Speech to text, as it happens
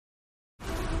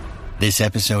This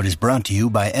episode is brought to you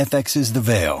by FX's The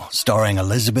Veil, starring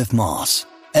Elizabeth Moss.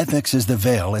 FX's The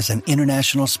Veil is an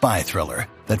international spy thriller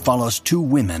that follows two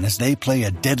women as they play a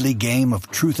deadly game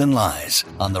of truth and lies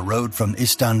on the road from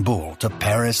Istanbul to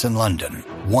Paris and London.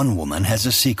 One woman has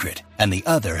a secret, and the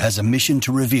other has a mission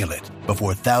to reveal it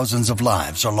before thousands of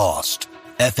lives are lost.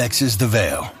 FX's The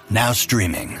Veil, now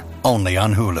streaming, only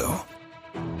on Hulu.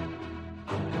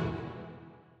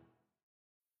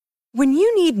 When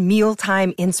you need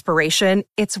mealtime inspiration,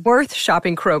 it's worth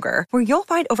shopping Kroger, where you'll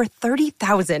find over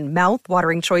 30,000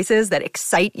 mouth-watering choices that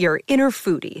excite your inner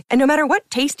foodie. And no matter what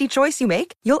tasty choice you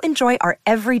make, you'll enjoy our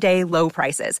everyday low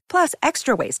prices, plus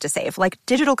extra ways to save, like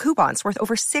digital coupons worth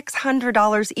over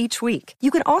 $600 each week. You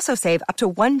can also save up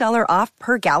to $1 off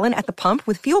per gallon at the pump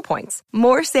with fuel points.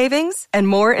 More savings and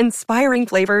more inspiring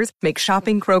flavors make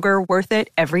shopping Kroger worth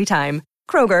it every time.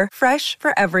 Kroger, fresh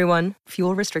for everyone.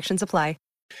 Fuel restrictions apply.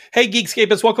 Hey,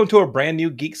 Geekscapists, welcome to a brand new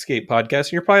Geekscape podcast.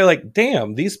 And you're probably like,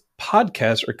 damn, these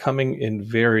podcasts are coming in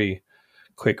very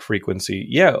quick frequency.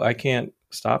 Yeah, I can't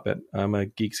stop it. I'm a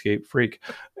Geekscape freak.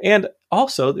 And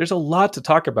also, there's a lot to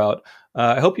talk about.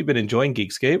 I hope you've been enjoying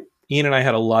Geekscape. Ian and I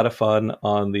had a lot of fun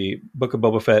on the Book of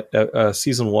Boba Fett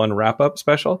Season 1 wrap-up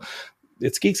special.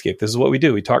 It's Geekscape. This is what we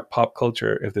do. We talk pop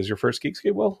culture. If this is your first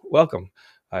Geekscape, well, welcome.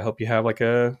 I hope you have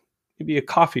maybe a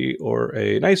coffee or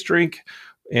a nice drink,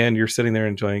 and you're sitting there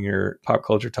enjoying your pop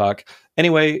culture talk.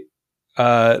 Anyway,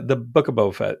 the Book of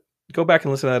Boba Fett. Go back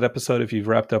and listen to that episode if you've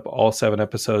wrapped up all 7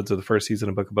 episodes of the first season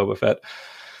of Book of Boba Fett.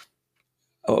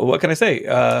 What can I say?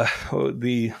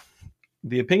 The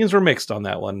opinions were mixed on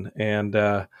that one, and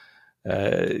I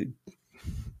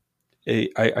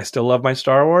still love my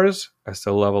Star Wars. I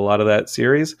still love a lot of that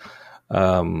series.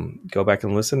 Go back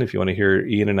and listen if you want to hear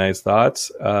Ian and I's thoughts.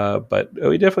 But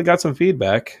we definitely got some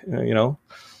feedback,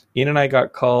 Ian and I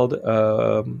got called,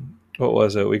 what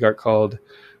was it? We got called,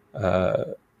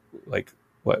 weekend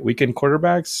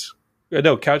quarterbacks?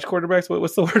 No, couch quarterbacks?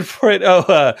 What's the word for it?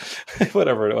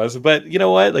 Whatever it was. But you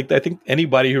know what? I think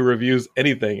anybody who reviews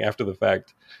anything after the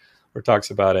fact or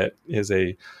talks about it is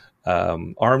a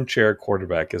armchair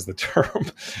quarterback is the term.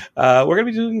 We're going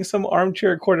to be doing some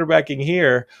armchair quarterbacking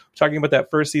here, talking about that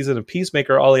first season of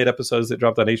Peacemaker, all 8 episodes that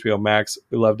dropped on HBO Max.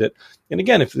 We loved it. And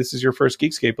again, if this is your first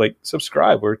Geekscape,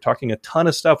 subscribe. We're talking a ton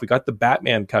of stuff. We got the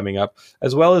Batman coming up,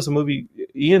 as well as a movie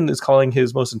Ian is calling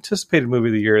his most anticipated movie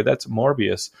of the year. That's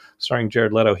Morbius, starring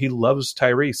Jared Leto. He loves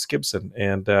Tyrese Gibson,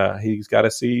 and he's got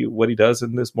to see what he does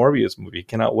in this Morbius movie. He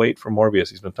cannot wait for Morbius.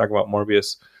 He's been talking about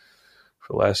Morbius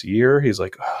for the last year. He's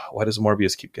like, why does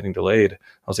Morbius keep getting delayed? I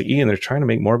was like, Ian, they're trying to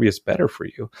make Morbius better for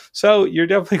you. So you're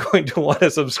definitely going to want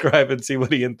to subscribe and see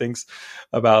what Ian thinks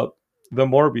about the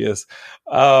Morbius.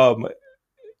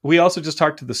 We also just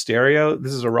talked to The Stereo.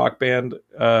 This is a rock band.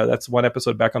 That's 1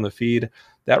 episode back on the feed.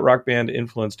 That rock band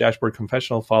influenced Dashboard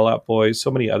Confessional, Fall Out Boy, so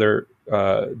many other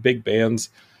big bands.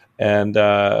 And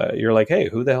you're like, hey,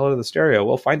 who the hell are The Stereo?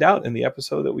 Well, find out in the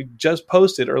episode that we just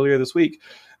posted earlier this week.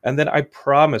 And then I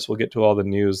promise we'll get to all the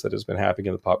news that has been happening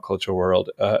in the pop culture world.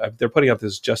 They're putting out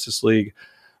this Justice League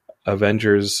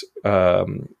Avengers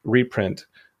reprint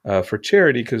for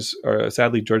charity because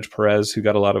sadly George Perez, who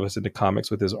got a lot of us into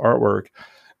comics with his artwork,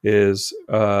 is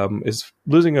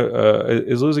losing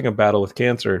a battle with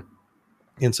cancer.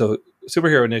 And so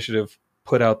Superhero Initiative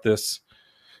put out this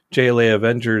JLA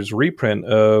Avengers reprint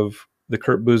of the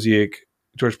Kurt Busiek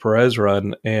George Perez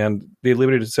run, and they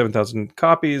limited it to 7,000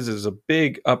 copies. There's a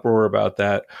big uproar about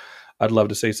that. I'd love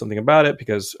to say something about it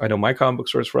because I know my comic book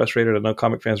store is frustrated. I know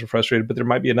comic fans are frustrated, but there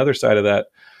might be another side of that.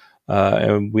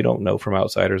 And we don't know from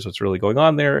outsiders what's really going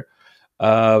on there.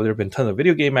 There have been tons of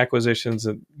video game acquisitions,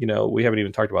 and we haven't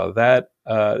even talked about that.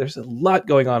 There's a lot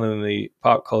going on in the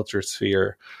pop culture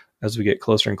sphere as we get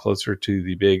closer and closer to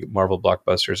the big Marvel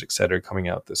blockbusters, et cetera, coming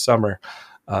out this summer.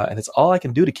 And it's all I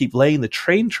can do to keep laying the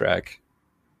train track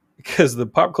because the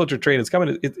pop culture train is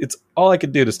coming. It's all I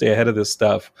can do to stay ahead of this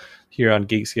stuff here on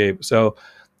Geekscape. So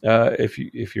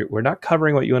we're not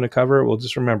covering what you want to cover, well,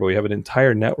 just remember we have an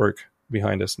entire network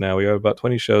behind us now. We have about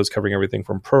 20 shows covering everything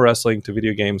from pro wrestling to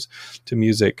video games to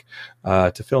music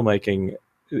to filmmaking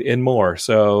and more.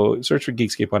 So search for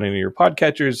Geekscape on any of your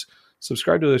podcatchers.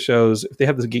 Subscribe to the shows. If they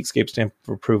have the Geekscape stamp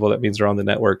of approval, that means they're on the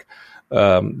network.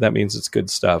 That means it's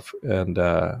good stuff. And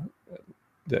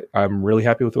I'm really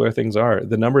happy with where things are.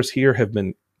 The numbers here have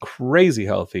been crazy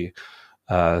healthy.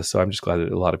 So I'm just glad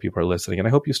that a lot of people are listening. And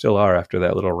I hope you still are after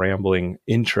that little rambling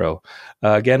intro.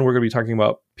 Again, we're going to be talking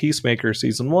about Peacemaker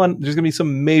Season 1. There's going to be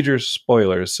some major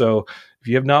spoilers. So if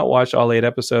you have not watched all 8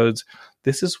 episodes,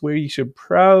 this is where you should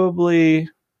probably,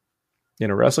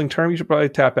 in a wrestling term, you should probably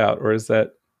tap out. Or is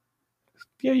that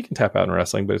yeah, you can tap out in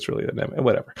wrestling, but it's really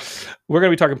whatever. We're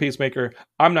going to be talking Peacemaker.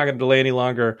 I'm not going to delay any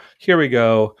longer. Here we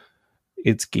go.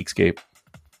 It's Geekscape.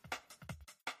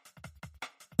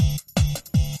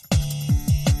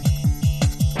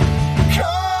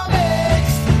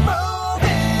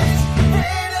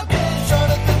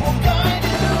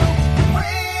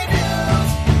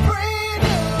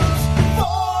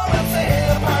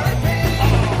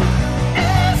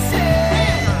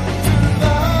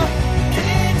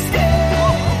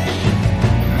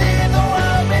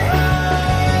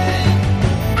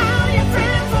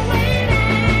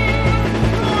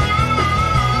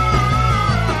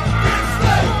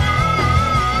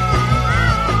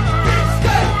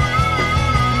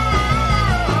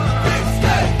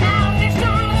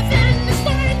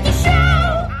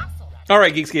 All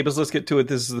right, Geekscapists, let's get to it.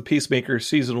 This is the Peacemaker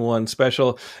Season 1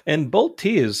 special. And Bolt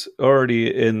T is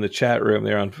already in the chat room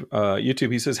there on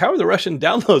YouTube. He says, how are the Russian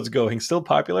downloads going? Still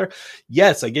popular?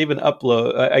 Yes, I gave an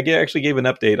upload. I actually gave an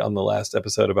update on the last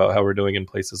episode about how we're doing in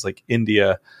places like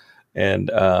India and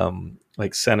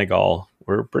like Senegal.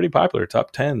 We're pretty popular,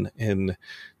 top 10 in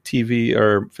TV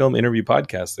or film interview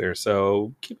podcasts there.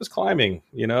 So keep us climbing.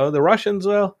 You know, the Russians,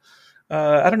 well,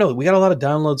 I don't know. We got a lot of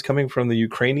downloads coming from the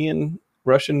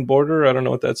Ukrainian-Russian border. I don't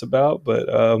know what that's about, but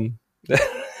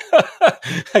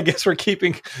I guess we're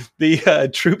keeping the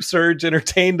troop surge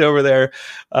entertained over there.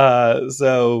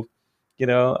 So, you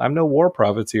know, I'm no war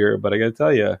prophets here, but I got to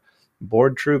tell you,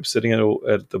 bored troops sitting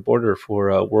at the border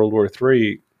for World War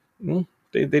III,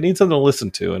 they need something to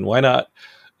listen to, and why not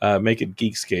make it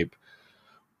Geekscape?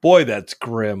 Boy, that's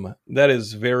grim. That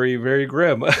is very, very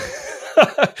grim.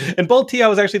 And Bolt T, I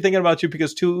was actually thinking about you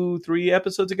because 2-3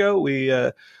 episodes ago we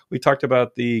talked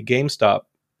about the GameStop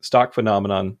stock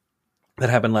phenomenon that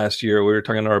happened last year. We were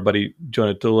talking to our buddy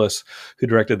Jonah Tulis, who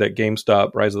directed that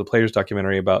GameStop Rise of the Players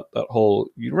documentary about that whole.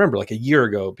 You remember, like a year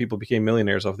ago, people became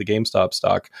millionaires off the GameStop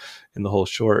stock in the whole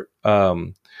short.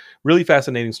 Really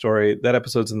fascinating story. That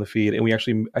episode's in the feed, and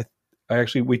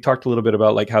we talked a little bit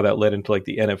about like how that led into like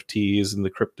the NFTs and the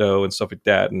crypto and stuff like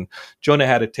that. And Jonah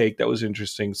had a take that was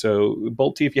interesting. So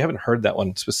Bolt T, if you haven't heard that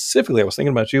one specifically, I was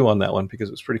thinking about you on that one because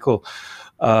it was pretty cool.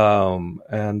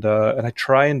 And I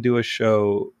try and do a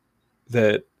show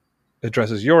that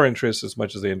addresses your interests as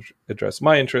much as they address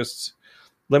my interests.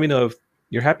 Let me know if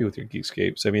you're happy with your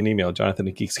Geekscape. Send me an email,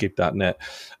 jonathan@geekscape.net.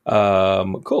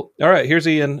 Cool. All right, here's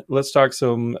Ian. Let's talk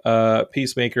some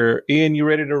Peacemaker. Ian, you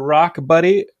ready to rock,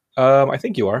 buddy? I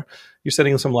think you are. You're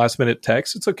sending some last minute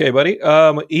text. It's okay, buddy.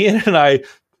 Ian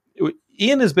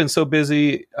has been so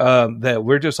busy that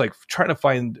we're just like trying to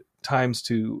find times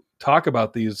to talk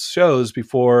about these shows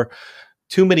before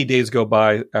too many days go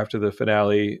by after the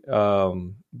finale.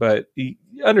 But you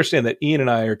understand that Ian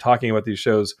and I are talking about these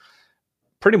shows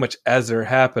pretty much as they're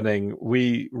happening.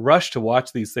 We rush to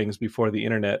watch these things before the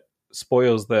internet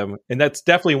spoils them. And that's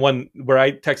definitely one where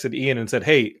I texted Ian and said,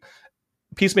 hey,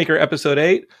 Peacemaker episode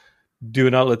 8, do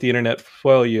not let the internet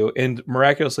foil you. And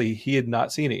miraculously, he had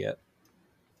not seen it yet.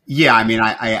 Yeah, I mean,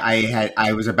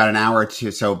 I was about an hour or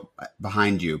two so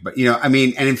behind you, but you know, I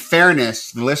mean, and in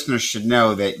fairness, the listeners should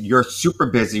know that you're super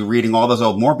busy reading all those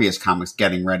old Morbius comics,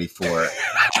 getting ready for it.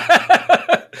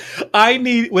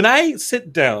 When I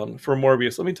sit down for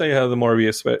Morbius, let me tell you how the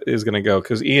Morbius is going to go.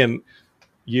 Because Ian,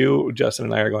 you, Justin,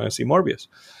 and I are going to see Morbius.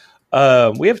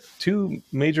 We have 2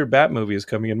 major Bat movies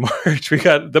coming in March. We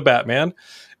got The Batman,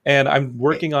 and I'm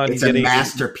working on getting a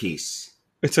masterpiece.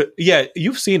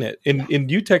 You've seen it,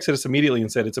 and you texted us immediately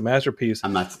and said it's a masterpiece.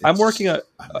 I'm working on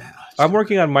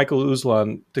Michael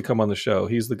Uslan to come on the show.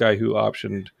 He's the guy who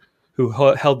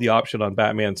held the option on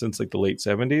Batman since like the late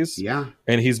 70s. Yeah,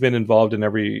 and he's been involved in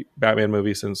every Batman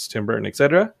movie since Tim Burton,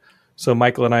 etc. So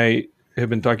Michael and I have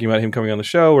been talking about him coming on the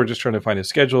show. We're just trying to find his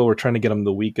schedule. We're trying to get him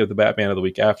the week of the Batman or the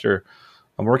week after.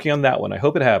 I'm working on that one. I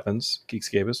hope it happens.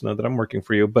 Geekscapists know that I'm working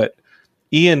for you. But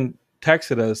Ian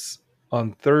texted us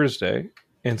on Thursday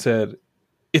and said,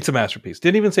 it's a masterpiece.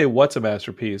 Didn't even say what's a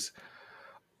masterpiece.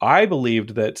 I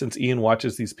believed that since Ian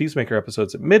watches these Peacemaker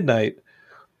episodes at midnight,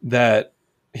 that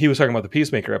he was talking about the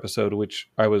Peacemaker episode, which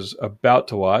I was about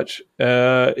to watch.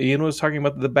 Ian was talking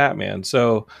about the Batman.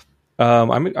 So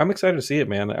I'm excited to see it,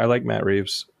 man. I like Matt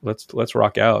Reeves. Let's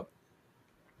rock out.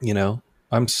 You know,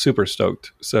 I'm super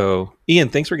stoked. So Ian,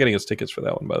 thanks for getting us tickets for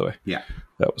that one, by the way. Yeah,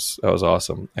 that was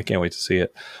awesome. I can't wait to see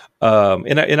it.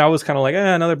 And I was kind of like,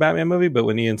 another Batman movie. But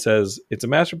when Ian says it's a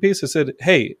masterpiece, I said,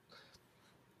 hey,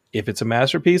 if it's a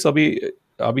masterpiece, I'll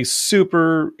be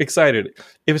super excited.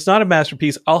 If it's not a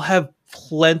masterpiece, I'll have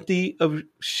plenty of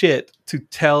shit to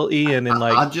tell Ian and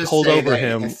like I'll just hold say over that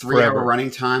him. In 3-hour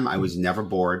running time, I was never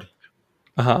bored.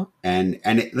 Uh-huh. And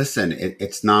listen,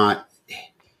 it's not.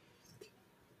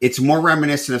 it's more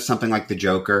reminiscent of something like the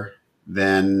Joker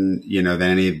than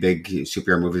any big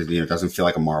superhero movies. It doesn't feel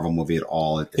like a Marvel movie at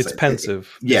all. It's like,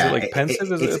 pensive. Yeah, is it like pensive?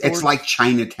 It's like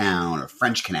Chinatown or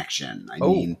French Connection. I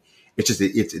mean, it's just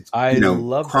it's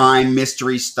love crime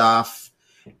mystery stuff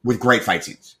with great fight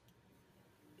scenes.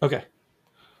 Okay,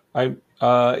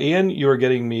 Ian, you are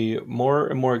getting me more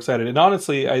and more excited. And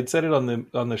honestly, I had said it on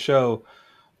the show.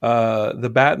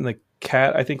 The Bat and the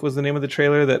Cat, I think, was the name of the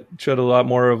trailer that showed a lot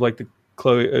more of like the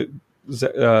Chloe,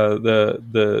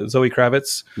 the Zoe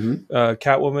Kravitz,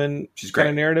 Catwoman kind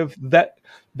of narrative.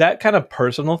 That kind of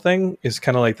personal thing is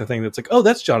kind of like the thing that's like, oh,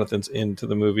 that's Jonathan's into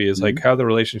the movie, is like how the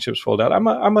relationships fold out. I'm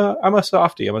a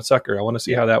softie. I'm a sucker. I want to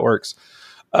see how that works.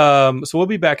 So we'll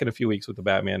be back in a few weeks with the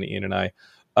Batman, Ian and I.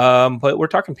 But we're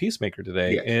talking Peacemaker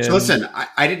today. Yeah. And, so listen,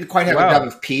 I didn't quite have a dub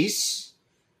of peace.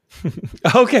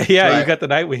 Okay, yeah, you got the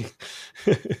Nightwing.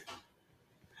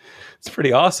 It's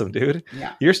pretty awesome, dude.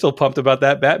 Yeah. You're still pumped about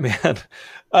that Batman.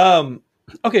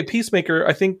 Okay, Peacemaker,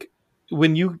 I think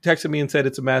when you texted me and said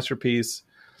it's a masterpiece,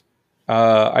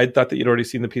 I thought that you'd already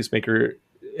seen the Peacemaker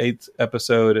 8th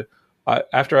episode.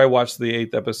 After I watched the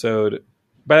 8th episode,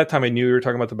 by that time I knew you were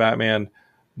talking about the Batman,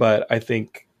 but I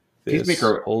think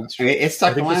Peacemaker holds. It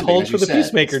stuck the landing. This holds for the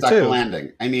Peacemaker it stuck too. The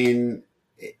landing. I mean,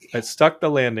 it stuck the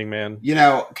landing, man.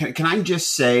 Can I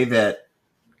just say that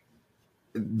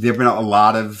there've been a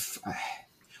lot of.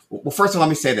 Well, first of all, let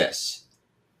me say this.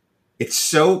 It's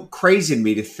so crazy to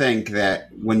me to think that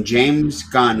when James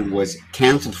Gunn was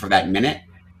canceled for that minute,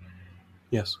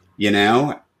 yes,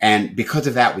 and because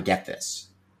of that, we get this.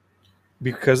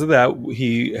 Because of that,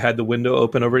 he had the window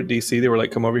open over at DC. They were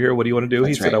like, come over here. What do you want to do?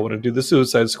 He said, I want to do the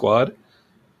Suicide Squad.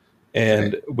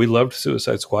 And we loved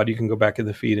Suicide Squad. You can go back in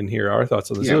the feed and hear our thoughts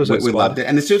on the Suicide Squad. We loved it.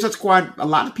 And the Suicide Squad, a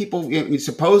lot of people,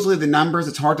 supposedly the numbers,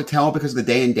 it's hard to tell because of the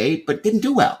day and date, but didn't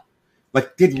do well.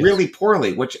 Like, did really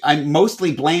poorly, which I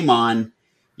mostly blame on,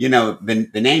 the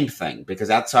name thing. Because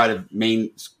outside of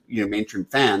mainstream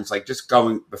fans, like just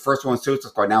going, the first one was Suicide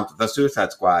Squad, now it's the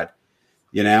Suicide Squad.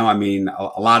 I mean,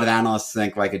 a lot of analysts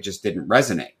think like it just didn't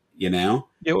resonate, Yeah,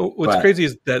 what's crazy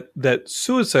is that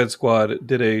Suicide Squad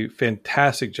did a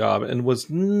fantastic job and was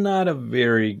not a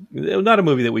movie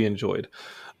that we enjoyed.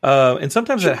 And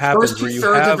sometimes that happens. First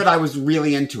 2/3 of it, I was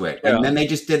really into it. And then they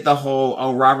just did the whole,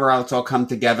 let's all come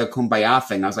together, kumbaya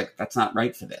thing. I was like, that's not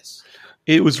right for this.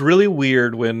 It was really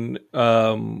weird when,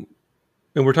 and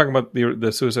we're talking about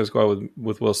the Suicide Squad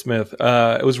with Will Smith.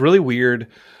 It was really weird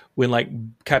when like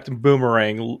Captain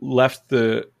Boomerang left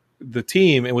the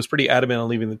team and was pretty adamant on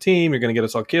leaving the team. You're going to get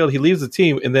us all killed. He leaves the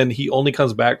team and then he only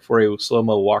comes back for a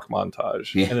slow-mo walk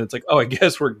montage. Yeah. And it's like, oh, I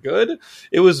guess we're good.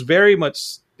 It was very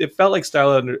much, it felt like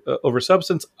style over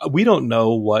substance. We don't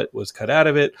know what was cut out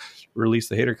of it. Release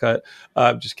the hater cut.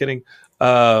 Just kidding.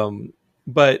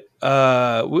 But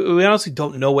we honestly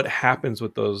don't know what happens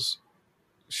with those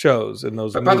shows and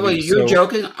those. But by the way, you're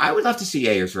joking. I would love to see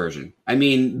Ayer's version. I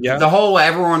mean, the whole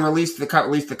everyone release the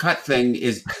cut thing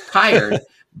is tired,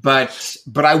 but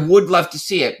I would love to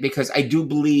see it because I do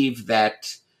believe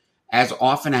that, as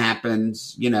often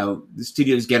happens, the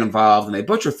studios get involved and they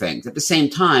butcher things. At the same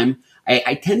time,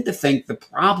 I tend to think the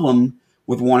problem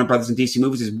with Warner Brothers and DC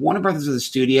movies is Warner Brothers as a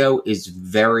studio is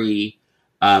very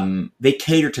they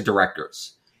cater to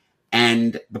directors,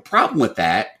 and the problem with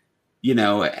that. When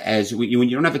you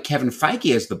don't have a Kevin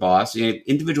Feige as the boss,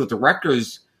 individual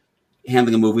directors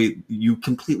handling a movie, you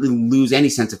completely lose any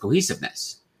sense of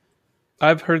cohesiveness.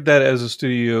 I've heard that as a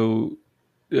studio,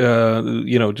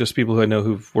 just people who I know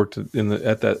who've worked at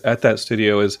that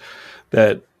studio is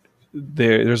that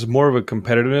there's more of a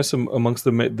competitiveness amongst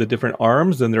the different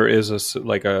arms than there is a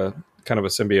kind of a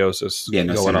symbiosis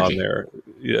going on there,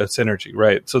 a synergy,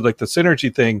 right? So like the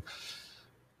synergy thing.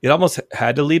 It almost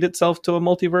had to lead itself to a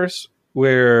multiverse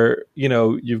where,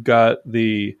 you've got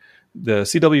the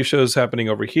CW shows happening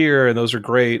over here and those are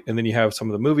great. And then you have some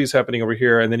of the movies happening over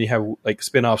here. And then you have like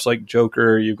spinoffs like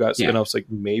Joker. You've got spinoffs like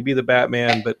maybe the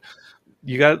Batman, but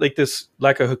you got like this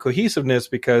lack of cohesiveness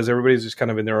because everybody's just kind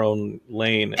of in their own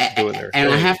lane doing their thing.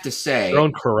 I have to say, their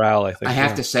own corral, I think. I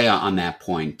have to say on that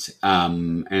point,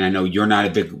 and I know you're not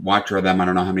a big watcher of them. I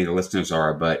don't know how many of the listeners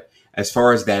are, but as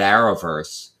far as that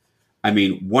Arrowverse, I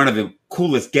mean, one of the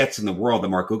coolest gets in the world that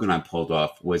Mark Guggenheim pulled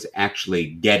off was actually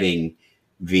getting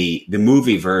the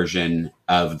movie version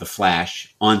of The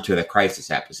Flash onto the Crisis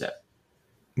episode.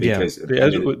 Because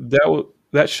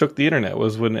that shook the internet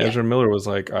was when Ezra Miller was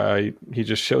like, he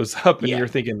just shows up and you're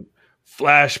thinking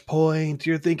Flashpoint,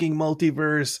 you're thinking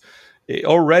multiverse.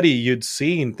 Already you'd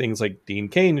seen things like Dean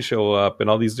Cain show up and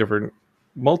all these different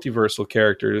multiversal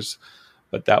characters.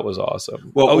 But that was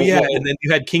awesome. And then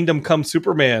you had Kingdom Come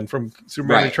Superman from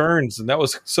Superman Returns, and that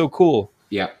was so cool.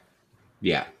 Yep.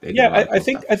 Yeah. Yeah, I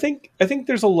think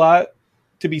there's a lot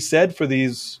to be said for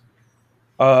these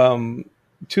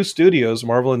two studios,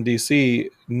 Marvel and DC,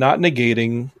 not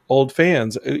negating old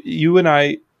fans. You and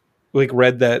I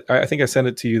read that. I think I sent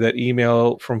it to you, that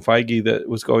email from Feige that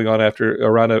was going on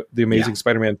around the Amazing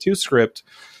Spider-Man 2 script.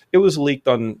 It was leaked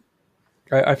on.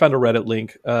 I found a Reddit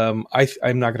link. I'm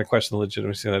not going to question the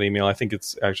legitimacy of that email. I think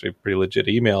it's actually a pretty legit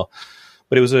email.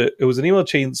 But it was an email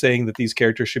chain saying that these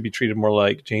characters should be treated more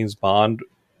like James Bond,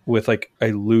 with like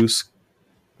a loose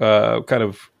kind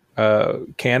of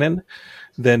canon,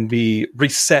 than be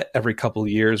reset every couple of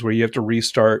years, where you have to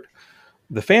restart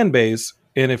the fan base.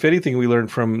 And if anything, we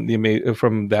learned from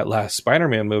that last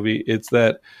Spider-Man movie, it's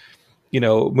that,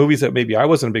 movies that maybe I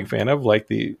wasn't a big fan of, like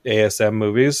the ASM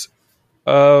movies.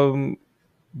 Andrew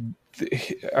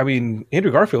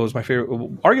Garfield was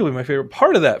arguably my favorite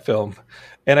part of that film.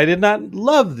 And I did not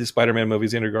love the Spider-Man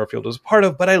movies Andrew Garfield was part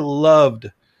of, but I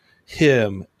loved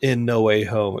him in No Way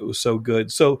Home. It was so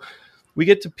good. So we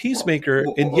get to Peacemaker,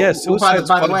 and yes, by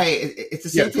the way, it's the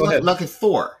same thing. Look at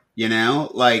Thor, because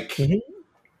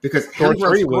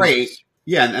Hemsworth's great.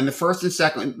 Yeah, and the first and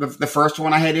second, the first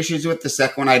one I had issues with, the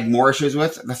second one I had more issues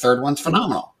with, the third one's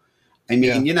phenomenal. I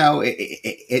mean,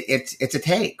 it's a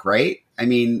take, right? I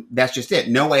mean, that's just it.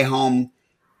 No Way Home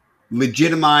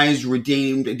legitimized,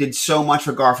 redeemed. It did so much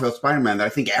for Garfield Spider-Man that I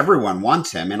think everyone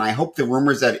wants him. And I hope the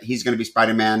rumors that he's going to be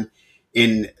Spider-Man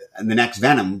in the next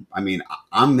Venom, I mean,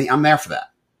 I'm there for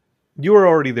that. You were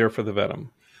already there for the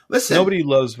Venom. Listen, nobody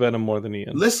loves Venom more than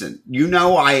Ian. Listen, the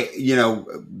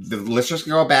listeners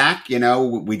can go back.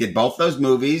 We did both those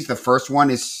movies. The first one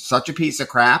is such a piece of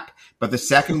crap. But the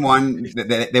second one,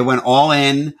 they went all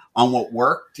in on what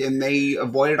worked, and they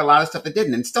avoided a lot of stuff that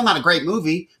didn't. And it's still not a great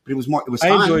movie, but it was fun.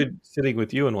 I enjoyed sitting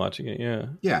with you and watching it. Yeah,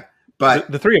 yeah.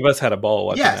 But the three of us had a ball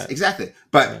watching. Yes, that. Exactly.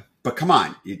 But come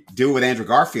on, you do it with Andrew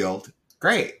Garfield.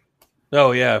 Great.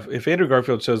 Oh yeah, if Andrew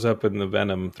Garfield shows up in the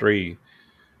Venom 3,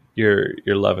 you're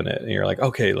loving it, and you're like,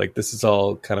 okay, like this is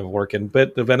all kind of working.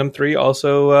 But the Venom 3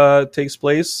 also takes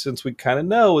place, since we kind of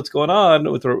know what's going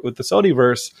on with the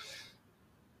Sonyverse.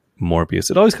 Morbius.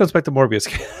 It always comes back to Morbius.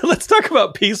 Let's talk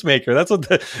about Peacemaker. That's what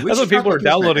people are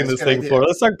downloading this thing for.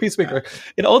 Let's talk Peacemaker. Yeah.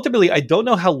 And ultimately, I don't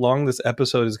know how long this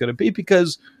episode is going to be,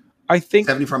 because I think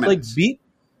 74 minutes. Like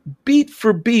beat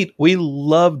for beat, we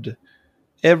loved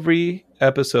every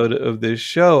episode of this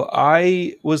show.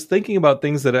 I was thinking about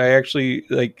things that I actually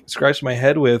scratched my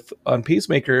head with on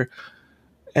Peacemaker,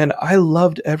 and I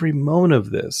loved every moment of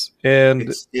this.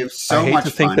 And it's so I hate much to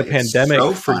think fun. the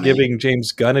pandemic for giving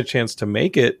James Gunn a chance to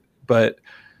make it, but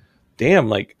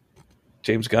damn,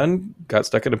 James Gunn got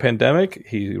stuck in a pandemic.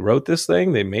 He wrote this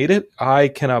thing. They made it. I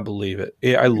cannot believe it.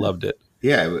 I loved it.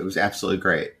 Yeah, it was absolutely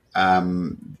great.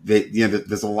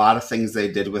 There's a lot of things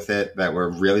they did with it that were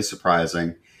really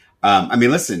surprising.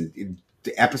 Listen,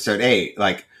 episode 8,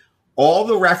 all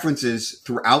the references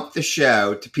throughout the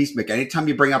show to Peacemaker. Anytime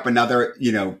you bring up another,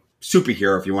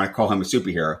 superhero, if you want to call him a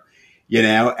superhero,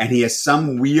 and he has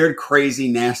some weird, crazy,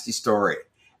 nasty story.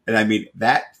 And I mean,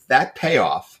 that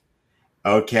payoff.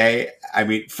 Okay. I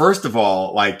mean, first of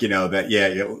all,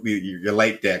 you're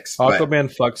late dicks.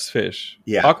 Aquaman fucks fish.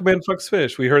 Yeah. Aquaman fucks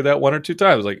fish. We heard that one or two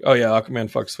times. Oh yeah,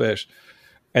 Aquaman fucks fish.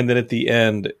 And then at the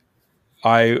end,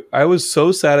 I was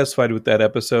so satisfied with that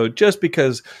episode, just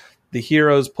because the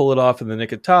heroes pull it off in the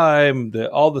nick of time.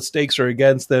 All the stakes are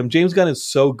against them. James Gunn is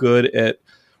so good at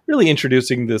really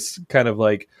introducing this kind of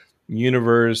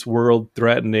universe,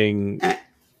 world-threatening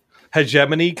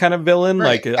hegemony kind of villain,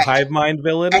 right. Like a hive mind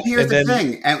villain. And here's the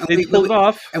thing. And they pulled it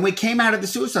off. And we came out of the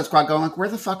Suicide Squad going, where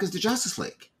the fuck is the Justice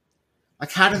League?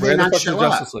 How did they not show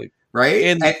up? Right?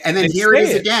 And then here it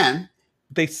is again.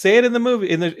 They say it in the movie,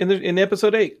 in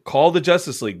episode 8, call the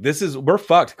Justice League. We're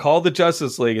fucked. Call the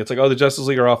Justice League. It's the Justice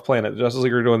League are off planet. The Justice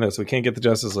League are doing this. We can't get the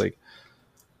Justice League.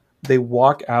 They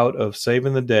walk out of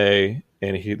saving the day,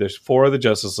 and there's 4 of the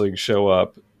Justice League show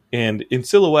up, and in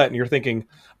silhouette, and you're thinking,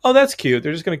 oh, that's cute.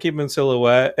 They're just going to keep him in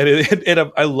silhouette.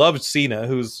 And I loved Cena,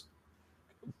 who's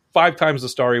 5 times the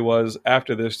star he was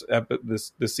after this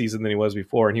season than he was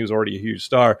before, and he was already a huge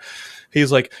star.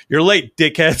 He's like, "You're late,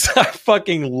 dickheads." I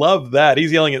fucking love that.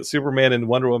 He's yelling at Superman and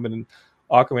Wonder Woman and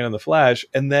Aquaman and the Flash.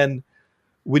 And then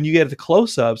when you get the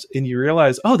close-ups and you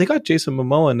realize, oh, they got Jason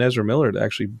Momoa and Ezra Miller to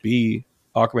actually be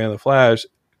Aquaman and the Flash.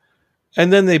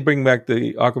 And then they bring back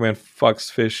the Aquaman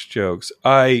fucks fish jokes.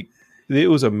 It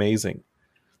was amazing.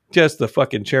 Just the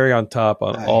fucking cherry on top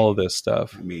on all of this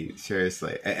stuff. I mean,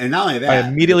 seriously. And not only that, I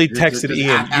immediately texted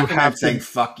Ian. You have saying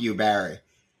 "fuck you, Barry."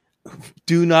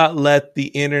 do not let the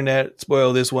internet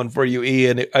spoil this one for you,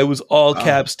 Ian. I was all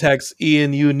caps text,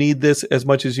 Ian, you need this as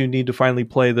much as you need to finally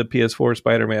play the PS4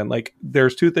 Spider-Man. Like,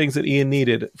 there's two things that Ian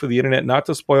needed for the internet not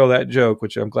to spoil that joke,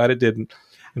 which I'm glad it didn't,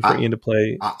 and for Ian to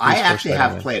play. I actually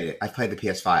have played it. I played the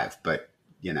PS5, but,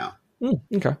 you know.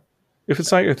 Okay. If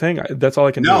it's not your thing, that's all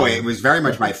I can do. No, it was very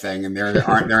much my thing, and there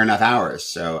aren't enough hours,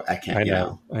 so I can't, I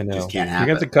know. Just can't have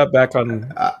You have to cut back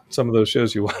on some of those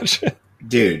shows you watch.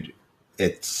 Dude,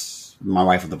 my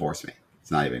wife will divorce me. It's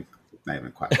not even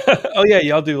a question. Oh yeah,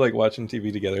 y'all do like watching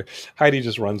TV together. Heidi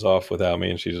just runs off without me,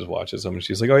 and she just watches them. And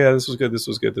she's like, "Oh yeah, this was good. This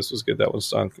was good. This was good. That one's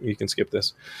sunk. You can skip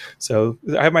this." So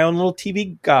I have my own little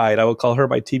TV guide. I will call her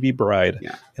my TV bride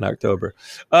in October.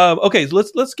 Okay, so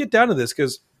let's get down to this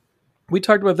because we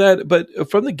talked about that. But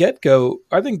from the get go,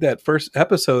 I think that first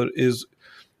episode is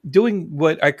doing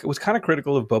what I was kind of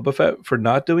critical of Boba Fett for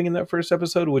not doing in that first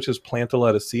episode, which is plant a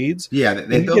lot of seeds. Yeah,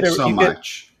 they built so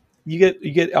much. You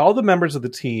get all the members of the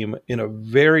team in a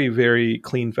very, very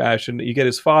clean fashion. You get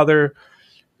his father.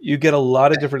 You get a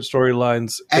lot of different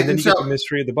storylines, and then you get the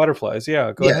mystery of the butterflies.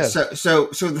 Yeah, go ahead. So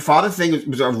the father thing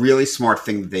was a really smart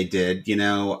thing that they did. You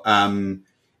know,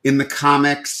 in the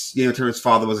comics, you know, Terrence's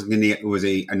father was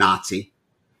a Nazi.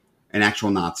 An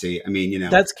actual Nazi. I mean, you know,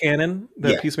 that's canon.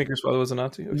 That Peacemaker's father was a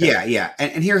Nazi. Okay. Yeah.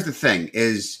 And here's the thing: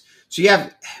 is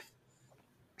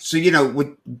you know,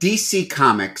 with DC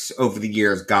Comics over the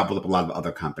years gobbled up a lot of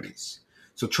other companies.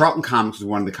 So Charlton Comics was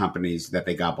one of the companies that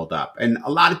they gobbled up, and a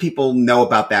lot of people know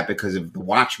about that because of the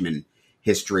Watchmen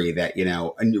history. That, you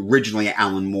know, originally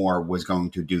Alan Moore was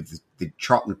going to do the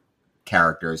Charlton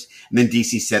characters, and then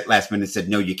DC said last minute said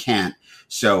no, you can't.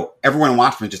 So everyone in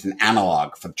Watchmen is just an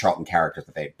analog for the Charlton characters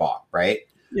that they bought, right?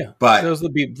 Yeah, but there was the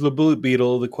Blue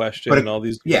Beetle, the Question, and all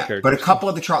these characters. But a couple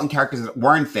of the Charlton characters that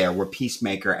weren't there were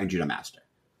Peacemaker and Judo Master.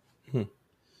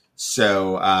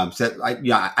 So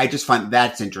I just find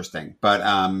that's interesting. But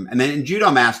and then in Judo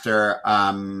Master,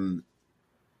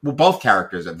 both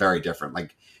characters are very different.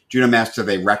 Like Judo Master,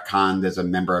 they retconned as a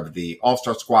member of the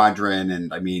All-Star Squadron,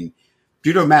 and I mean,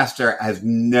 Judo Master has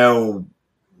nothing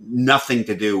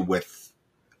to do with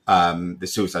the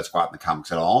Suicide Squad in the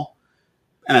comics at all,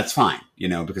 and that's fine, you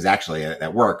know, because actually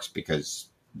that works because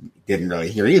it didn't really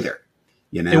hear either.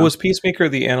 You know, it was Peacemaker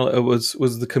was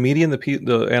the comedian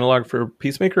the analog for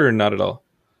Peacemaker, or not at all?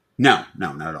 No,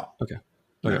 not at all. Okay,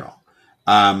 not at all.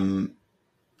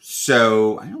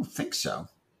 So I don't think so.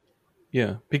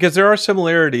 Yeah, because there are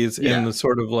similarities in the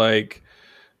sort of like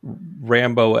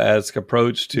Rambo-esque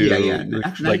approach to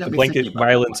like the blanket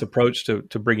violence approach to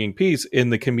bringing peace in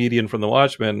the comedian from the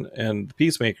Watchmen and the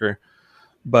Peacemaker,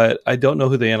 but I don't know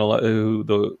who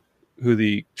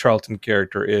the Charlton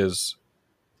character is.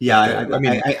 Yeah,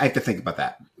 I have to think about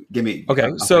that. Give me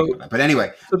but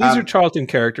anyway, so these are Charlton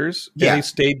characters. Yeah, they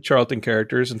stayed Charlton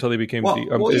characters until they became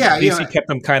DC kept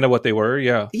them kind of what they were.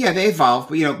 Yeah, they evolved.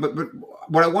 But, you know, but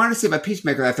what I wanted to say about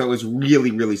Peacemaker that I thought was really,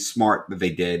 really smart that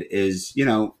they did is, you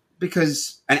know,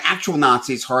 because an actual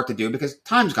Nazi is hard to do because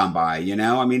time's gone by, you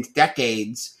know? I mean,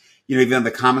 decades, you know, even though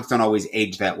the comics don't always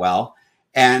age that well.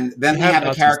 And then they have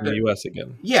a character in the US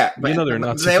again. Yeah, but you know they're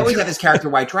Nazis. They always had this character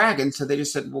White Dragon, so they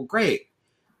just said, well, great.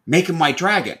 Make him White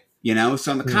Dragon, you know?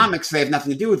 So in the comics, they have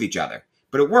nothing to do with each other.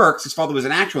 But it works. His father was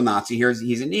an actual Nazi.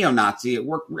 He's a neo-Nazi. It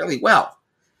worked really well,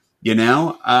 you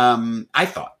know? I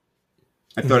thought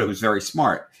it was very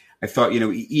smart. I thought, you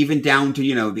know, even down to,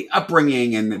 you know, the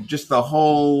upbringing and just the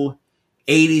whole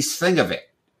 80s thing of it,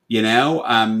 you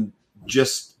know,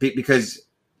 just because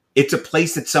it's a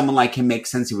place that someone like him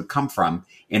makes sense he would come from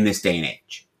in this day and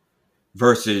age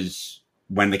versus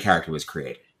when the character was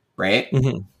created, right?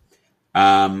 Mm-hmm.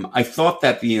 I thought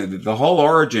that, you know, the whole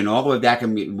origin all the way back,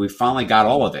 and we finally got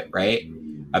all of it, right?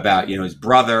 About, you know, his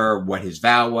brother, what his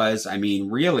vow was. I mean,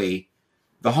 really,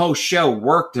 the whole show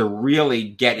worked to really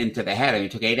get into the head. I mean,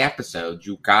 it took 8 episodes.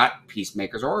 You got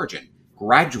Peacemaker's origin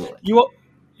gradually.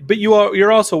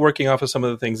 You're also working off of some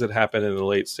of the things that happened in the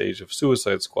late stage of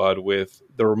Suicide Squad with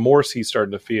the remorse he's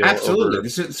starting to feel. Absolutely. The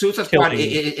Suicide Squad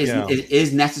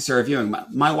is necessary viewing.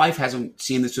 My wife hasn't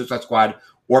seen the Suicide Squad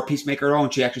or Peacemaker at all,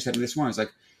 and she actually said to me this morning, "It's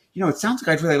like, you know, it sounds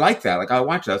like I'd really like that. Like, I'll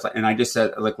watch it." And I just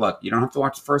said, like, look, you don't have to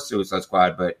watch the first Suicide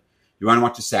Squad, but you want to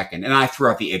watch the second. And I threw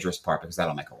out the Idris part because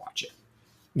that'll make her watch it.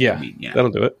 Yeah, I mean, you know.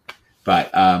 That'll do it.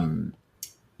 But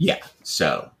yeah.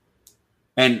 So,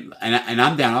 and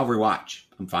I'm down. I'll rewatch.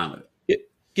 I'm fine with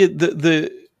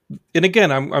it. And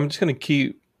again, I'm just going to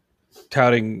keep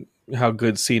touting how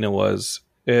good Cena was.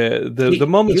 The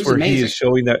moments where amazing. He is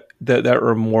showing that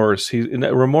remorse,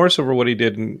 remorse over what he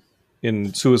did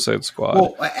in Suicide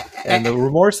Squad, and the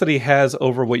remorse that he has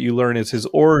over what you learn is his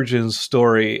origin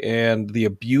story and the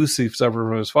abuse he suffered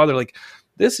from his father. Like,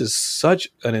 this is such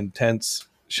an intense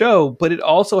show, but it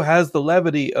also has the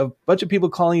levity of a bunch of people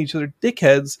calling each other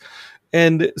dickheads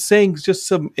and saying just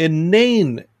some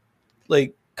inane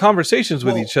like conversations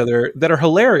with each other that are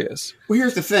hilarious. Well,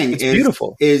 here's the thing: it's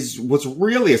beautiful. Is what's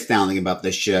really astounding about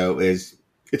this show is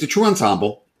it's a true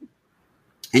ensemble,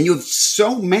 and you have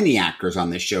so many actors on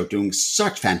this show doing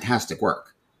such fantastic work.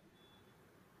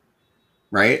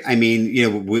 Right? I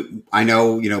mean, I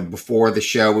know, before the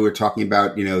show we were talking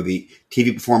about, the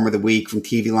TV Performer of the Week from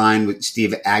TV Line with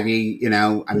Steve Agee.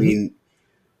 I mean,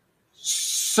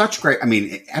 such great. I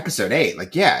mean, episode 8,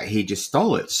 he just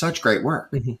stole it. Such great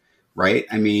work. Mm-hmm. Right?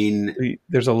 I mean,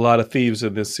 there's a lot of thieves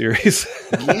in this series.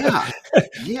 Yeah.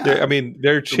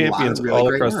 They're champions all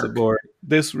across the board.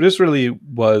 This really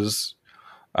was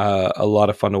a lot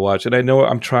of fun to watch. And I know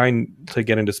I'm trying to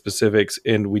get into specifics,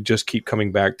 and we just keep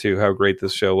coming back to how great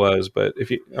this show was. But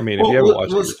if you haven't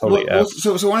watched it, you're totally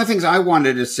So one of the things I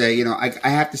wanted to say, I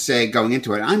have to say going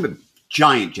into it, I'm a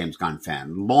giant James Gunn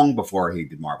fan long before he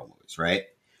did Marvel movies, right?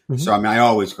 Mm-hmm. So, I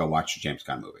always go watch a James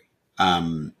Gunn movie.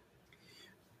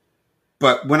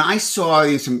 But when I saw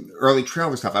some early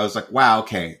trailer stuff, I was like, wow,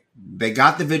 okay, they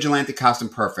got the vigilante costume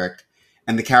perfect,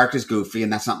 and the character's goofy,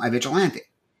 and that's not my vigilante.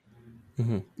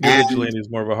 Mm-hmm. The vigilante is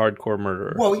more of a hardcore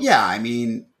murderer. Well, yeah, I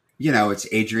mean, it's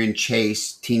Adrian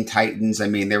Chase, Teen Titans. I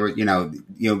mean, there were,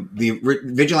 the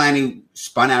vigilante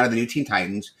spun out of the new Teen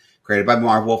Titans, created by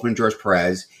Marv Wolfman and George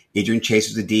Perez. Adrian Chase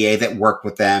was the DA that worked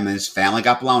with them, and his family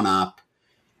got blown up,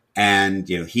 and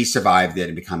he survived it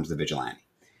and becomes the vigilante.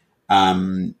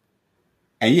 And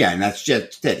that's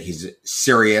just it. He's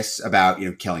serious about,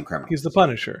 killing criminals. He's the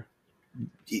Punisher.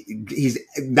 He's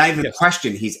not even a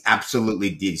question. He's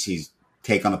absolutely DC's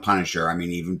take on the Punisher. I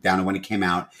mean, even down to when he came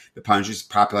out, the Punisher's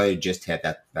popularity just hit.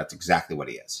 That's exactly what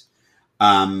he is.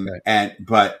 Right.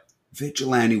 But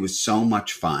Vigilante was so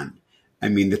much fun. I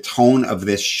mean, the tone of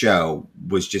this show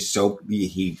was just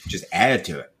he just added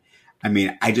to it. I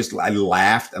mean, I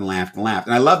laughed and laughed and laughed.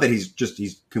 And I love that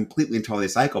he's completely and totally a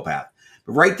psychopath.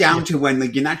 But right down to when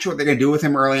you're not sure what they're going to do with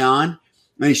him early on.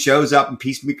 And he shows up and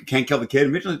Peacemaker can't kill the kid.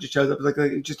 And Vigilante just shows up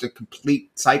like just a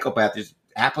complete psychopath, just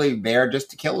happily there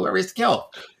just to kill whoever he has to kill.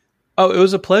 Oh, it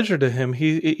was a pleasure to him.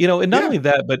 He, and not only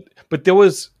that, but there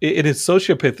was in his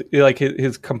sociopathy, like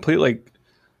his complete like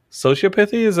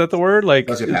sociopathy. Is that the word? Like,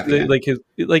 it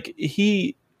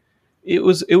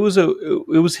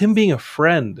was him being a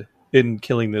friend in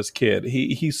killing this kid.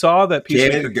 He saw that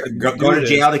Peacemaker go to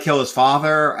jail to kill his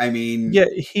father. I mean, yeah,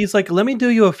 he's like, let me do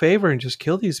you a favor and just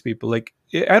kill these people. Like,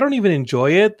 I don't even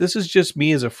enjoy it. This is just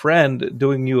me as a friend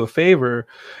doing you a favor.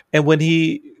 And when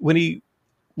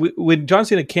John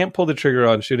Cena can't pull the trigger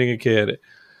on shooting a kid,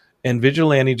 and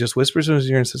Vigilante just whispers in his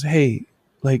ear and says, "Hey,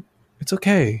 like, it's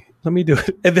okay. Let me do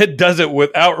it," and then does it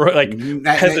without like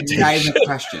hesitation. Not even a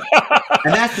question.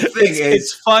 And that's the thing.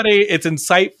 It's funny. It's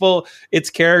insightful. It's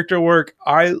character work.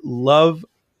 I'm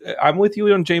with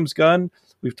you on James Gunn.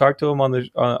 We've talked to him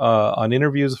on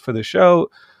interviews for the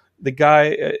show. The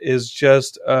guy is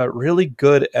just really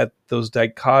good at those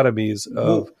dichotomies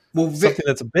of something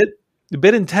that's a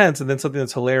bit intense and then something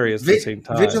that's hilarious at the same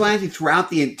time. Vigilante throughout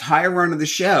the entire run of the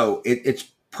show, it's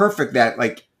perfect that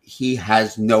like he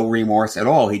has no remorse at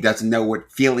all. He doesn't know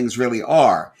what feelings really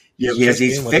are.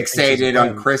 He's fixated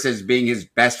on Chris as being his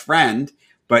best friend,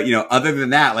 but other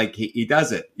than that, like he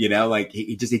does it. Like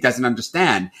he doesn't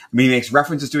understand. I mean, he makes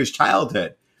references to his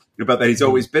childhood about that he's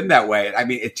always been that way. I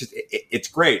mean, it's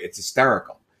great. It's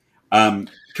hysterical. Can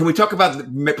we talk about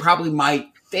probably my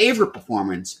favorite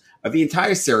performance of the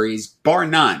entire series, bar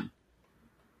none?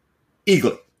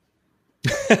 Eagly.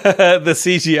 The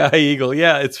CGI Eagle.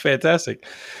 Yeah, it's fantastic.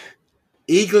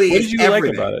 Eagly what did you like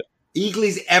about it?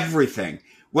 Eagly's everything.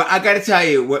 Well, I got to tell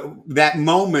you, that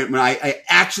moment when I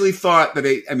actually thought that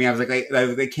I was like,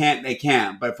 they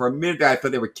can't. But for a minute, I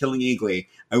thought they were killing Eagly.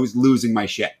 I was losing my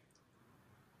shit.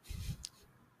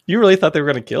 You really thought they were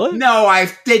going to kill it? No,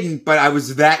 I didn't, but I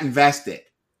was that invested.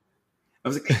 I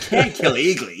was like, I can't kill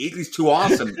Eagly. Eagly's too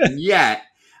awesome. And yet,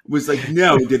 it was like,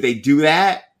 no, did they do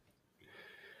that?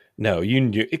 No,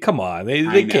 come on.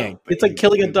 They can't. It's like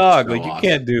killing a dog. So like, you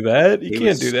can't do that. You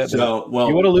can't do that. So, well,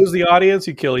 you want to lose the audience,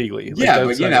 you kill Eagly. Like, yeah,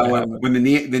 but when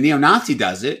the neo-Nazi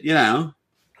does it,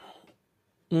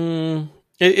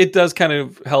 It does kind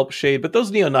of help shade, but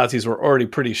those neo-Nazis were already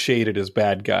pretty shaded as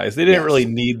bad guys. They didn't really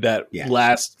need that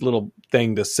last little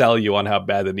thing to sell you on how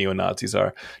bad the neo-Nazis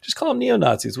are. Just call them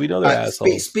neo-Nazis. We know they're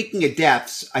assholes. Speaking of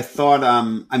deaths, I thought,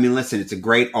 listen, it's a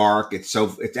great arc. It's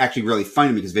actually really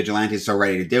funny because Vigilante is so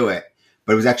ready to do it,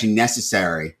 but it was actually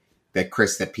necessary that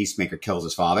Peacemaker kills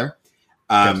his father.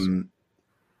 Yes.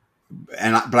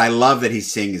 but I love that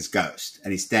he's seeing his ghost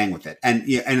and he's staying with it. And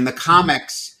in the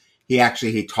comics,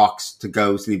 he talks to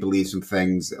ghosts and he believes some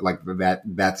things like that.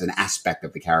 That's an aspect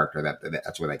of the character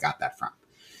that's where they got that from.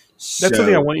 That's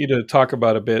something I want you to talk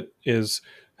about a bit is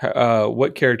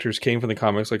what characters came from the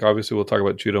comics. Like obviously we'll talk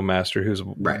about Judo Master, who's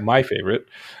my favorite,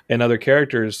 and other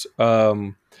characters.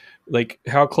 Like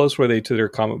how close were they to their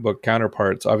comic book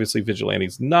counterparts? Obviously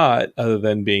Vigilante's not, other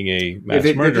than being a mass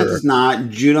murderer. It's not.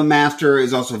 Judo Master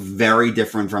is also very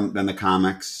different than the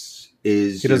comics.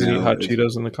 He doesn't eat hot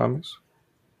Cheetos in the comics?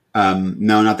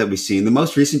 No, not that we've seen. The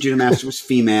most recent Judo Master was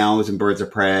female. It was in Birds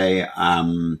of Prey. I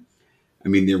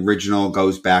mean, the original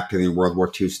goes back to the World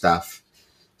War II stuff.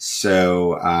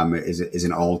 So, is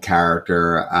an old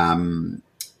character. I think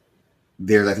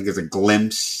there's a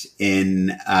glimpse in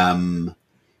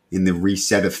the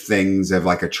reset of things of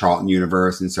like a Charlton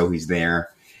universe. And so he's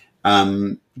there.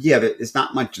 There's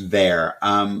not much there.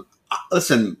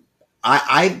 Listen,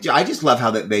 I just love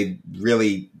how that they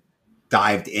really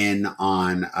dived in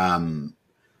on,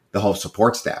 the whole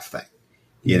support staff thing.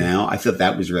 You know, I thought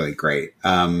that was really great.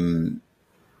 The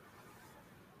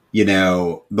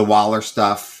Waller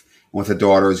stuff with the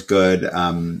daughter is good.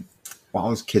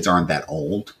 Waller's kids aren't that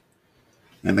old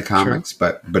in the comics,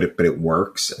 but it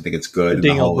works. I think it's good.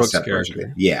 Daniel Brooks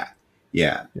character. Yeah.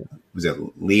 Was it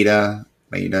Leda,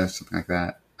 something like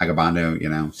that?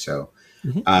 Agabando, so.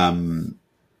 Leota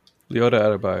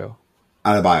Adebayo.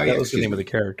 That was the name of the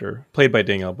character. Played by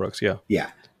Danielle Brooks, yeah.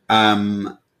 Yeah.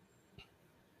 I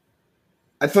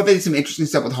thought they did some interesting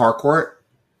stuff with Harcourt.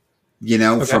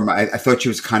 I thought she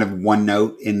was kind of one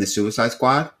note in the Suicide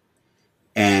Squad.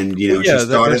 And, she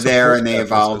started there and they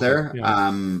evolved her.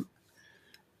 Yeah.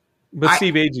 But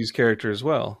Steve Agee's character as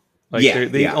well. Like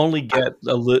they only get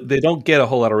they don't get a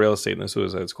whole lot of real estate in the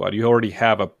Suicide Squad. You already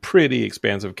have a pretty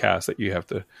expansive cast that you have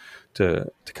to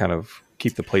kind of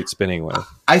keep the plate spinning with.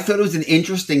 I thought it was an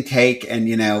interesting take, and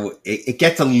it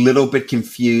gets a little bit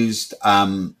confused.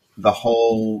 The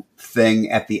whole thing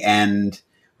at the end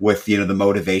with the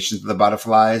motivations of the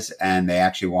butterflies, and they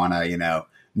actually want to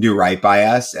do right by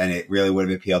us, and it really would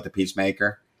have appealed to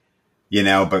Peacemaker.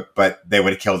 But they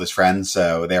would have killed his friends,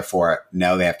 so therefore,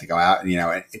 no, they have to go out.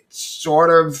 And, it sort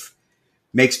of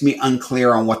makes me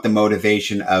unclear on what the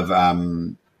motivation of,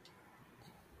 when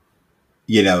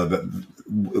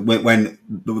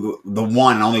the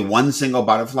one and only one single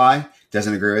butterfly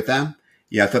doesn't agree with them.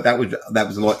 Yeah, I thought that was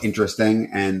a little interesting,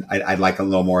 and I'd like a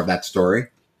little more of that story.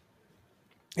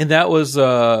 And that was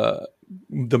the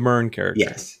Myrn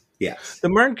character. Yes. The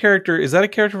Myrn character, is that a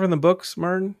character from the books,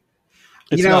 Myrn?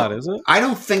 It's not, is it? I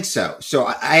don't think so. So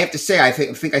I have to say, I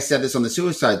think I said this on the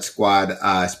Suicide Squad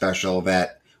special,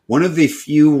 that one of the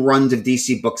few runs of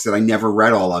DC books that I never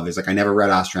read all of is I never read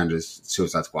Ostrander's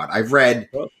Suicide Squad. I've read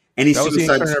any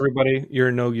Suicide Squad. Everybody,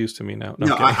 you're no use to me now.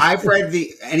 No, I've read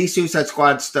any Suicide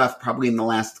Squad stuff probably in the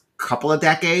last couple of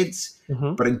decades,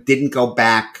 but it didn't go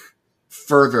back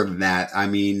further than that. I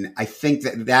mean, I think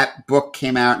that book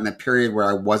came out in a period where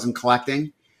I wasn't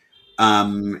collecting,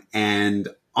 and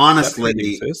honestly, that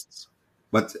exists.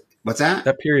 What's that?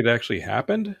 That period actually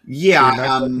happened?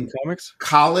 Yeah, comics?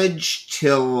 College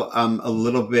till a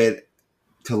little bit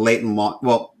to late in law.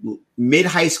 Well, mid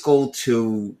high school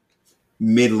to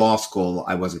mid law school,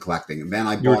 I wasn't collecting, and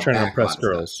then you were trying to impress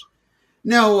girls.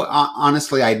 No,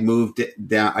 honestly, I'd moved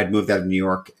out of New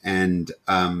York, and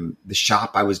the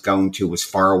shop I was going to was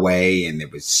far away, and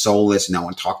it was soulless. No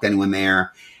one talked to anyone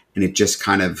there. And it just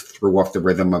kind of threw off the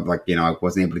rhythm of I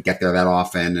wasn't able to get there that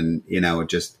often. And,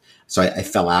 so I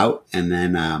fell out. And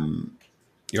then,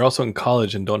 you're also in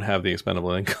college and don't have the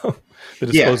expendable income, the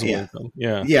disposable income.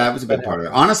 Yeah. Yeah. That was a big part of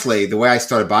it. Honestly, the way I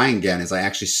started buying again is I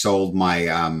actually sold my,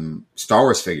 Star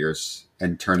Wars figures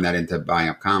and turned that into buying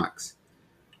up comics.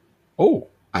 Oh,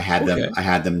 I had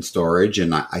them in storage,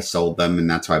 and I sold them. And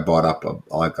that's how I bought up a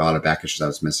lot of back issues I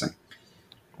was missing.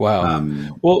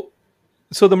 Wow.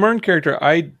 So the Myrn character,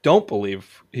 I don't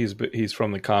believe he's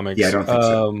from the comics. Yeah, I don't think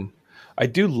so. I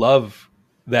do love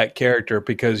that character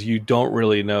because you don't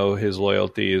really know his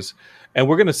loyalties, and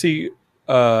we're going to see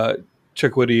Chukwudi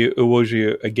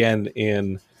Iwuji again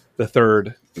in the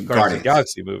third Guardians of the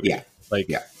Galaxy movie.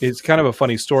 It's kind of a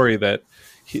funny story that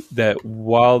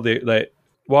while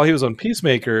he was on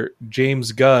Peacemaker,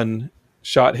 James Gunn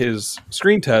shot his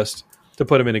screen test to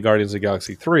put him into Guardians of the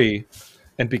Galaxy 3.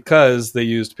 And because they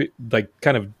used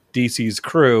kind of DC's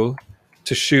crew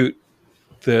to shoot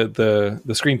the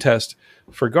screen test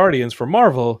for Guardians for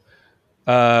Marvel,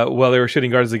 while they were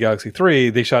shooting Guardians of the Galaxy 3,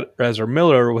 they shot Ezra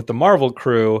Miller with the Marvel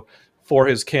crew for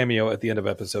his cameo at the end of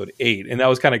episode 8. And that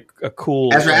was kind of a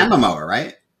cool... Ezra and Momoa,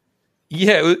 right?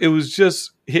 Yeah, it was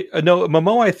just no.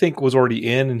 Momoa, I think, was already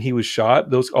in, and he was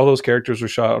shot. All those characters were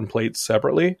shot on plates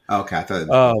separately. Okay, I thought. It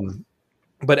was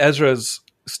But Ezra's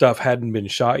stuff hadn't been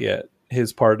shot yet.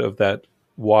 His part of that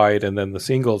wide, and then the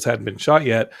singles hadn't been shot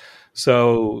yet.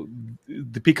 So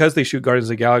because they shoot Guardians of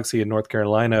the Galaxy in North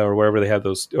Carolina or wherever they have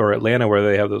those, or Atlanta where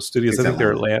they have those studios, I think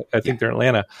they're Atlanta. I think they're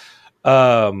Atlanta.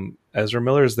 Ezra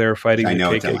Miller is there fighting the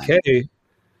KKK.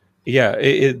 Yeah,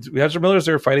 Ezra Miller's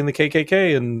there fighting the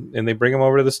KKK, and they bring him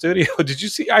over to the studio. Did you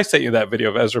see? I sent you that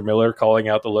video of Ezra Miller calling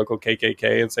out the local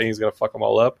KKK and saying he's going to fuck them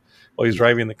all up while he's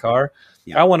driving the car.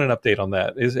 Yeah. I want an update on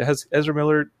that. Has Ezra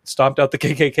Miller stomped out the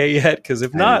KKK yet? Because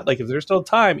if not, like if there's still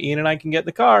time, Ian and I can get in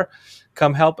the car,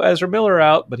 come help Ezra Miller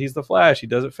out. But he's the Flash; he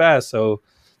does it fast. So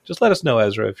just let us know,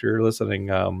 Ezra, if you're listening.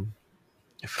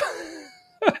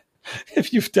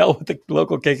 If you've dealt with the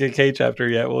local KKK chapter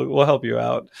yet, we'll help you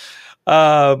out.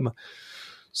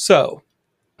 So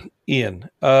Ian,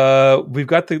 we've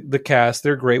got the cast.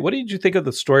 They're great. What did you think of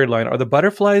the storyline? Are the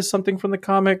butterflies something from the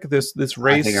comic? This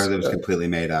race? I think it was completely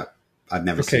made up. I've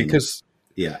never seen it. Because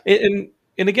yeah, and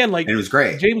again, like, and it was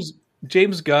great.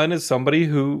 James Gunn is somebody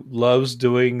who loves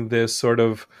doing this sort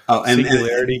of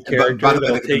singularity character. By the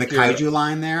way, the kaiju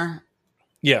line there.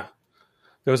 Yeah.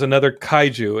 There was another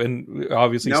kaiju, and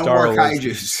obviously Starro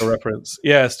was the reference.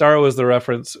 Yeah, Starro was the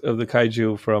reference of the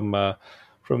kaiju from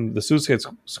the Suicide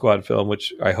Squad film,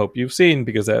 which I hope you've seen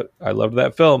because I loved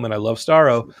that film and I love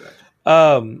Starro.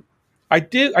 I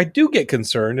do get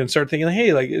concerned and start thinking,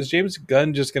 hey, like, is James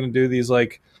Gunn just going to do these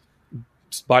like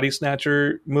body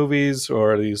snatcher movies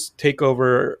or these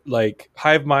takeover like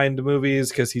hive mind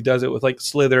movies? Because he does it with like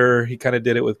Slither. He kind of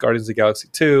did it with Guardians of the Galaxy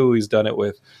 2. He's done it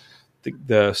with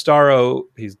the Starro.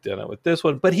 He's done it with this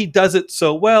one, but he does it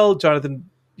so well, Jonathan.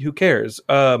 Who cares?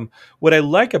 What I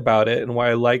like about it and why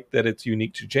I like that it's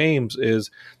unique to James is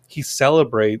he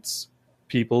celebrates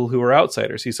people who are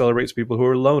outsiders. He celebrates people who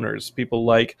are loners. People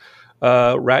like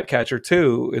Ratcatcher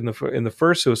 2 in the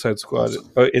first Suicide Squad,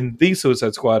 in the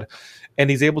Suicide Squad,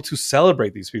 and he's able to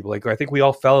celebrate these people. Like, I think we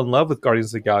all fell in love with Guardians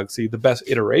of the Galaxy, the best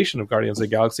iteration of Guardians of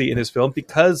the Galaxy in his film,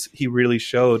 because he really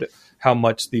showed how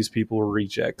much these people were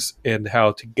rejects and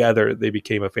how together they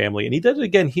became a family. And he did it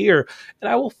again here, and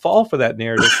I will fall for that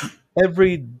narrative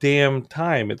every damn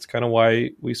time. It's kind of why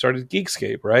we started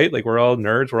Geekscape, right? Like, we're all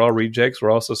nerds, we're all rejects,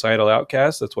 we're all societal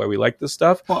outcasts. That's why we like this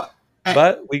stuff. Well,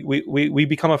 but we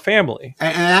become a family.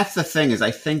 And that's the thing, is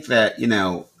I think that,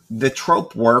 the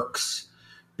trope works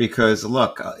because,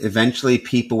 look, eventually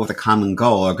people with a common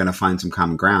goal are going to find some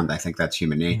common ground. I think that's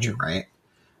human nature, right?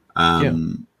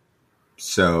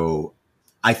 So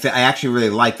I actually really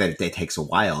like that it takes a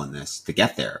while in this to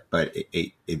get there, but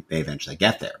they eventually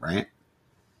get there, right?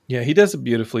 Yeah, he does it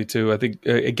beautifully too. I think,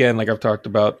 again, like I've talked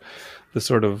about, the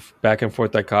sort of back and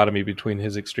forth dichotomy between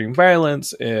his extreme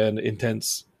violence and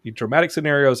intense dramatic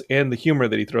scenarios and the humor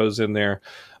that he throws in there.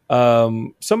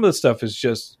 Some of the stuff is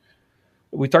just,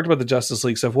 we talked about the Justice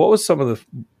League stuff. What was some of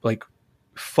the like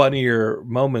funnier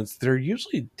moments? They're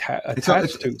usually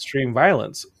attached to extreme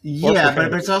violence. Yeah,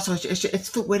 but it's also it's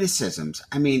the witticisms.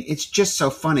 I mean, it's just so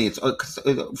funny.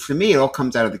 For me, it all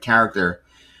comes out of the character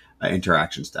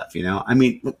interaction stuff. I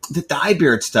mean, the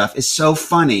Dyebeard stuff is so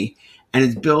funny, and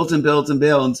it builds and builds and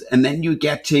builds, and then you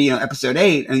get to episode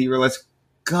 8, and you realize,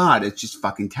 God, it's just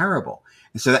fucking terrible.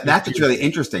 And so that's what's really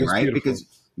interesting, right? Beautiful.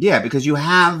 Because you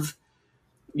have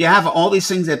all these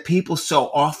things that people so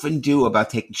often do about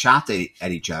taking shots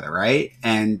at each other, right?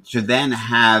 And to then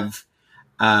have,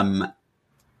 I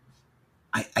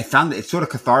found that it's sort of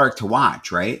cathartic to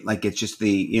watch, right? Like, it's just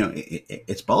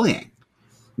it's bullying.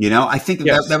 I think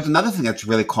that was another thing that's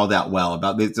really called out well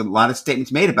about. There's a lot of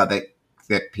statements made about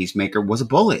that Peacemaker was a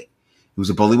bully. He was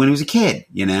a bully when he was a kid,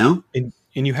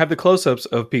 And you have the close-ups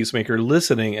of Peacemaker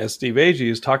listening as Steve Agee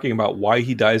is talking about why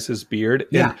he dyes his beard.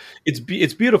 Yeah. And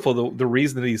it's beautiful. The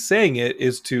reason that he's saying it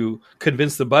is to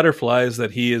convince the butterflies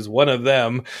that he is one of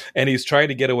them, and he's trying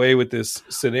to get away with this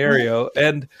scenario.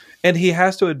 And he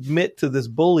has to admit to this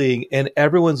bullying, and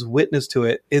everyone's witness to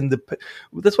it.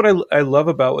 That's what I love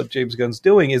about what James Gunn's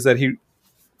doing, is that he,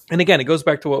 and again, it goes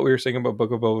back to what we were saying about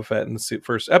Book of Boba Fett in the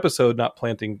first episode, not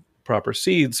planting proper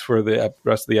seeds for the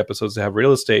rest of the episodes to have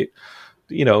real estate.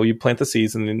 You plant the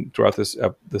seeds, and then throughout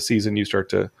the season, you start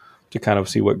to kind of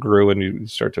see what grew, and you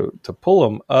start to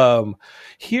pull them.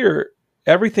 Here,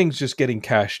 everything's just getting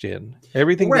cashed in.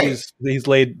 Everything that he's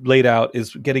laid out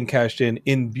is getting cashed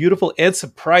in beautiful and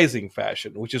surprising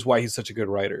fashion, which is why he's such a good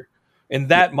writer. And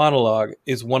that monologue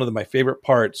is one of my favorite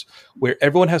parts, where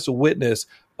everyone has to witness,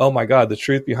 oh my God, the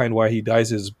truth behind why he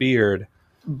dyes his beard.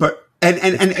 But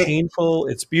it's painful,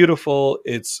 it's beautiful,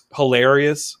 it's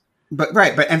hilarious. But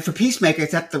for Peacemaker,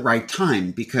 it's at the right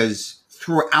time, because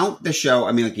throughout the show,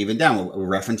 I mean, like even down, we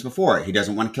referenced before, he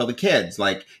doesn't want to kill the kids.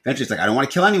 Like eventually it's like, I don't want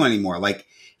to kill anyone anymore. Like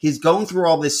he's going through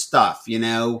all this stuff, you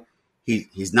know,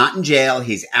 he's not in jail.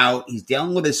 He's out. He's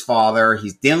dealing with his father.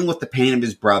 He's dealing with the pain of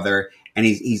his brother. And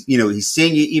he's you know, he's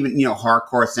seeing even, you know,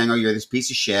 hardcore saying, oh, you're this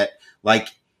piece of shit. Like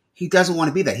he doesn't want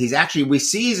to be that. He's actually, we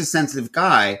see he's a sensitive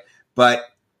guy, but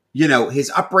you know, his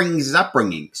upbringing is his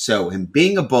upbringing. So him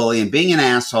being a bully and being an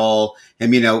asshole,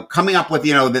 him, you know, coming up with,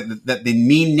 you know, the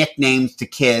mean nicknames to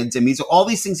kids. I mean, so all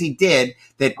these things he did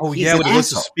that. Oh he's yeah, when he wants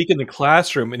to asshole. speak in the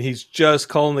classroom and he's just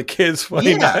calling the kids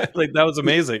funny. Yeah. Like that was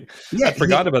amazing. Yeah, I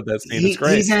forgot about that scene. It's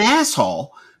great. He's an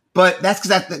asshole, but that's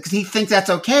because he thinks that's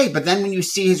okay. But then when you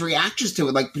see his reactions to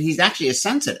it, like, but he's actually a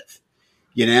sensitive.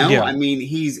 You know, Yeah. I mean,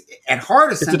 he's at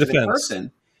heart a sensitive defense.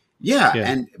 person. Yeah,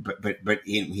 Yeah. and but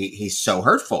he's so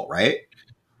hurtful, right?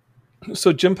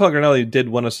 So Jim Pelgrinelli did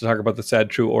want us to talk about the sad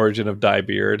true origin of Dye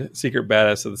Beard, secret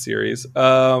badass of the series.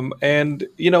 And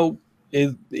you know,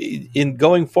 in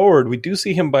going forward, we do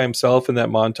see him by himself in that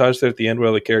montage there at the end,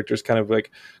 where the characters kind of like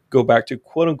go back to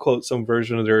quote unquote some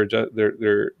version of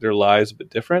their lives a bit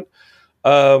different.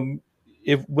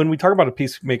 If when we talk about a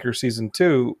Peacemaker season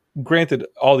 2, granted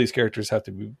all these characters have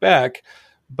to be back,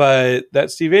 but that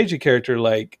Steve Agee character,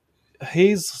 like,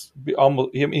 he's almost,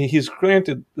 I mean, he's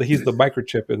granted he's the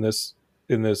microchip in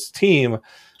this team,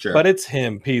 Sure. but it's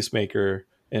him, Peacemaker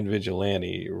and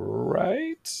Vigilante,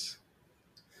 right?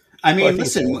 I mean, Well, I think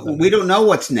listen, it's all we don't know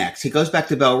what's next. He goes back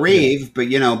to Belle Reve, but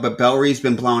you know, Belle Reve's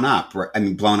been blown up. I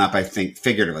mean, blown up. I think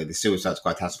figuratively, the Suicide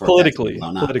Squad task force Politically,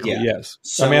 blown up. Yeah. yes.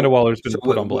 So- Amanda Waller's been So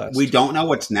put on blast. We don't know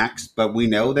what's next, but we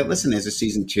know that, listen, there's a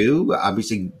season 2.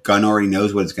 Obviously, Gunn already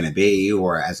knows what it's going to be,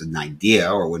 or as an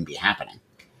idea, or it wouldn't be happening.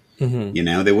 Mhm. You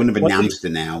know, they wouldn't have One announced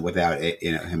it now without it,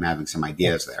 you know, him having some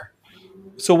ideas there.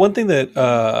 So one thing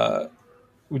that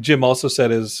Jim also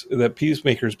said is that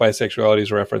Peacemaker's bisexuality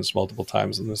is referenced multiple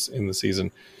times in the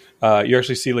season. You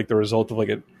actually see like the result of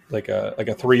like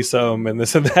a threesome and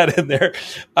this and that in there.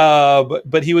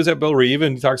 But he was at Belle Reve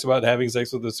and he talks about having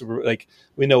sex with this. Like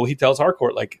we know he tells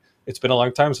Harcourt, like, it's been a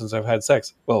long time since I've had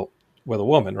sex. Well, with a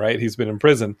woman, right? He's been in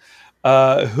prison.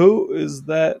 Who is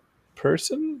that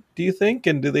person, do you think?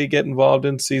 And do they get involved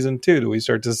in season 2? Do we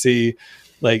start to see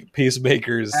like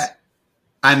Peacemakers?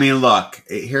 I mean, look,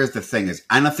 here's the thing is,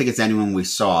 I don't think it's anyone we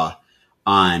saw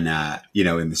on, you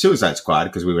know, in the Suicide Squad,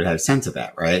 because we would have had a sense of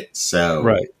that, right? So,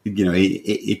 Right. You know,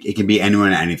 it can be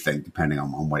anyone or anything depending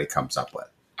on what he comes up with.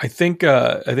 I think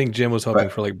Jim was hoping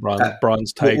Right. for like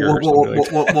Bronze Tiger or something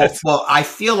like that. Well, I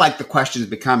feel like the question is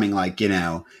becoming like, you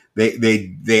know,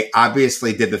 they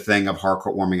obviously did the thing of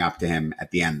Harcourt warming up to him at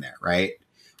the end there, right?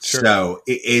 Sure. So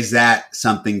is that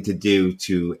something to do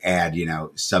to add, you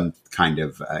know, some kind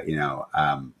of, you know,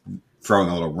 throwing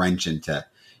a little wrench into,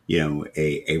 you know,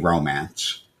 a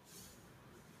romance?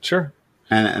 Sure.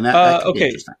 And that could be okay.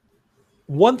 interesting.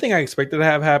 One thing I expected to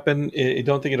have happen, I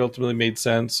don't think it ultimately made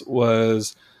sense,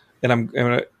 was,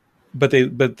 but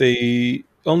they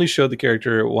only showed the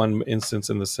character at one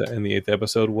instance in the 8th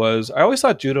episode. Was I always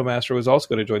thought Judo Master was also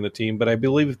going to join the team, but I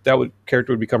believe that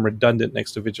character would become redundant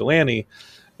next to Vigilante,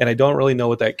 and I don't really know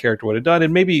what that character would have done.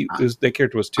 And maybe that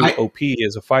character was too OP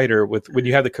as a fighter. With when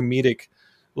you have the comedic,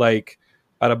 like,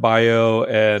 Adebayo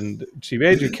and Steve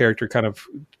Agee character kind of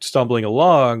stumbling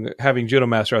along, having Judo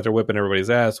Master out there whipping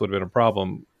everybody's ass would have been a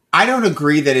problem. I don't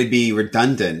agree that it'd be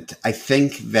redundant. I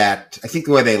think the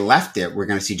way they left it, we're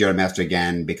going to see Judo Master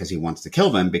again because he wants to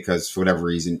kill them, because for whatever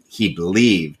reason he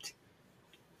believed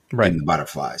in the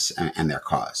butterflies and their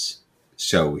cause.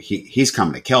 So he's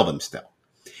coming to kill them still.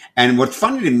 And what's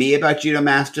funny to me about Judo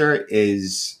Master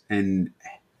is, and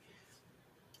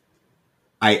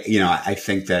I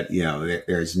think that, you know,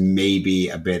 there's maybe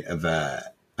a bit of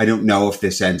I don't know if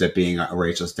this ends up being a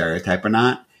racial stereotype or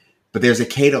not, but there's a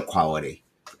Kato quality,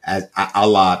 as a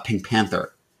la Pink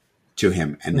Panther, to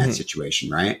him in that situation,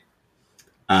 right?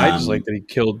 I just like that he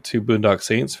killed 2 Boondock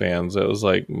Saints fans. That was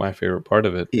like my favorite part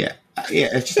of it. Yeah,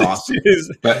 it's just awesome.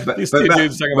 These two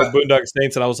dudes talking about Boondock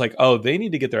Saints, and I was like, oh, they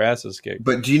need to get their asses kicked.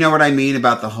 But do you know what I mean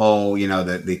about the whole, you know,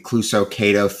 the Clouseau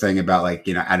Kato thing about, like,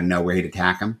 you know, out of nowhere he'd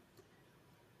attack him?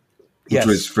 Which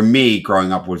was, for me,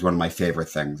 growing up, was one of my favorite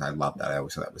things. I loved that. I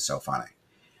always thought that was so funny.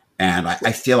 And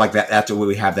I feel like that's what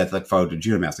we have, that like photo to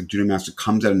Judo Master. Like, Judo Master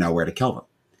comes out of nowhere to kill them.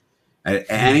 At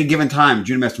any given time,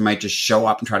 Judo Master might just show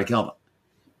up and try to kill them.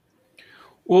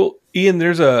 Well, Ian,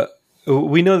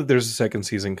 we know that there's a second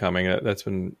season coming that's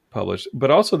been published, but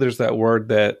also there's that word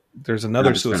that there's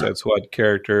another Suicide Squad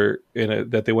character in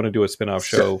it that they want to do a spin-off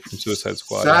show from Suicide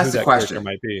Squad. So that's the question. Character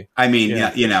might be. I mean,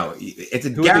 yeah, you know, it's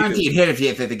a guaranteed hit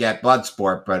if they get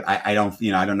Bloodsport, but I don't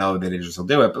know that Idris will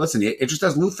do it. But listen, Idris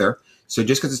does Luther, so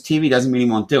just because it's TV doesn't mean he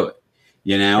won't do it.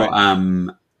 You know,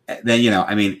 Right. then, you know,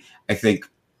 I mean, I think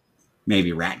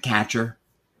maybe Ratcatcher.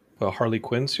 Well, Harley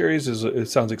Quinn series it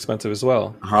sounds expensive as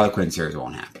well. Harley Quinn series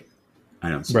won't happen. I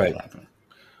don't see Right. that happening.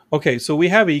 Okay, so we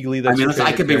have Eagly. That's I mean, your I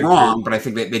favorite could be character. wrong, but I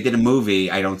think they did a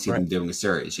movie. I don't see Right. them doing a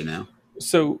series, you know?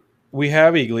 So we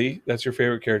have Eagly. That's your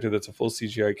favorite character. That's a full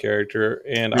CGI character.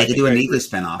 And They I could do an Eagly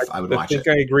spinoff. I would watch it.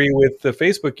 I agree with the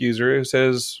Facebook user who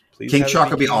says, please. King have it Shark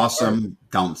would be King Shark. awesome.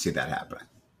 Don't see that happening.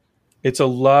 It's a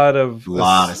lot of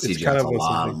CGI. it's kind It's a of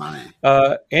lot of money.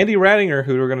 Andy Rattinger,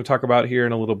 who we're going to talk about here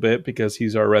in a little bit because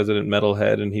he's our resident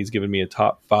metalhead and he's given me a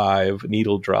top 5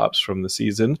 needle drops from the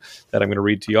season that I'm going to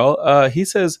read to y'all. He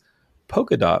says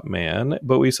Polka Dot Man,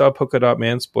 but we saw Polka Dot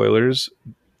Man, spoilers,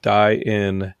 die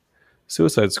in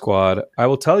Suicide Squad. I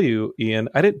will tell you, Ian,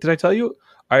 did I tell you?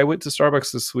 I went to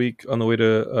Starbucks this week on the way to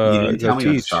You didn't tell me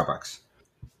about teach. Starbucks.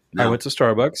 I went to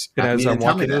Starbucks, and You as didn't I'm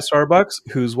tell me walking to that.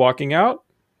 Starbucks, who's walking out?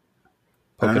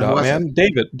 I don't Polka know who Dot was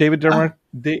Man, David Dermer.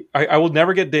 I will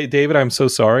never get David. I'm so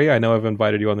sorry. I know I've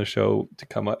invited you on the show to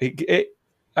come up.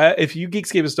 If you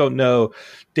Geekscapists don't know,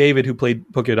 David, who played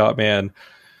Polka Dot Man,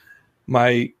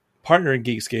 my partner in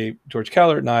Geekscape, George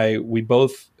Callert, and I, we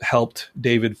both helped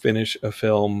David finish a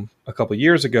film a couple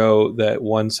years ago that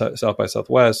won South by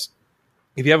Southwest.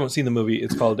 If you haven't seen the movie,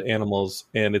 it's called Animals,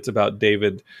 and it's about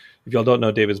David. If y'all don't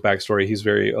know David's backstory, he's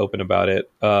very open about it.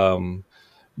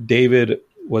 David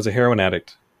was a heroin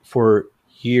addict for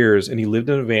years, and he lived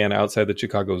in a van outside the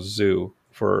Chicago Zoo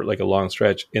for like a long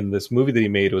stretch. And this movie that he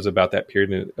made was about that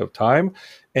period of time.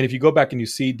 And if you go back and you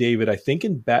see David, I think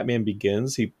in Batman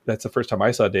Begins, that's the first time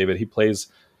I saw David. He plays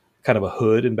kind of a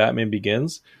hood in Batman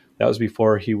Begins. That was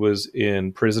before he was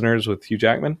in Prisoners with Hugh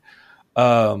Jackman.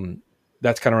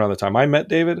 That's kind of around the time I met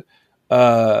David.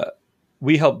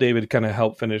 We helped David kind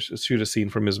of shoot a scene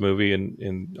from his movie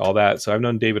and all that. So I've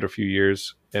known David a few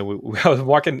years, and I was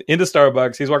walking into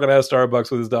Starbucks. He's walking out of Starbucks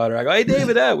with his daughter. I go, "Hey,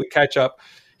 David!" We catch up.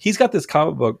 He's got this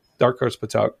comic book Dark Horse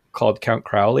puts out called Count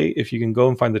Crowley. If you can go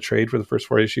and find the trade for the first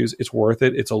 4 issues, it's worth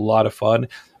it. It's a lot of fun.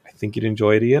 I think you'd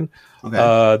enjoy it, Ian.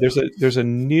 Okay. There's a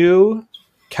new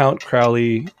Count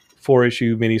Crowley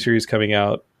 4-issue miniseries coming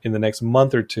out in the next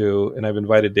month or two, and I've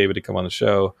invited David to come on the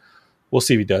show. We'll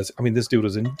see if he does. I mean, this dude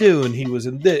was in Dune. He was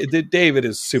in David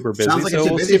is super busy. Sounds like so it's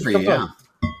we'll busy see if for he you, comes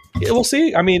on. Yeah, we'll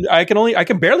see. I mean, I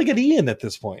can barely get Ian at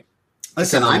this point.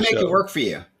 Listen, I make it work for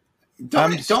you.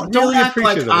 Don't really act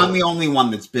like appreciative of I'm it. the only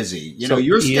one that's busy. You So, know,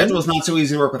 your Ian? schedule is not so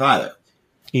easy to work with either.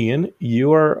 Ian,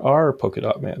 you are our Polka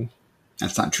Dot Man.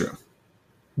 That's not true.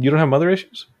 You don't have mother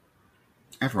issues?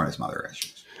 Everyone has mother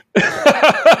issues.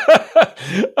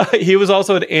 He was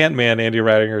also an Ant-Man, Andy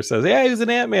Rattinger says. Yeah, he was an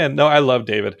Ant-Man. No, I love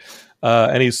David.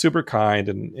 And he's super kind,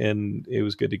 and it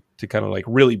was good to kind of like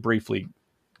really briefly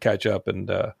catch up and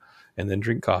then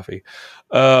drink coffee.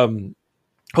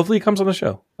 Hopefully he comes on the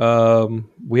show.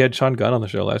 We had Sean Gunn on the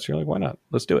show last year. Like, why not?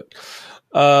 Let's do it.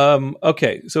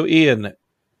 Okay, so Ian,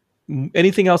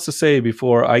 anything else to say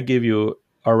before I give you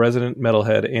our resident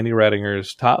metalhead, Andy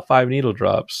Rattinger's top 5 needle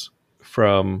drops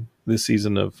from this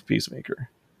season of Peacemaker?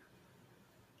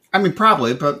 I mean,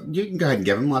 probably, but you can go ahead and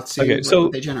give them. Let's see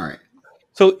what they generate.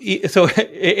 So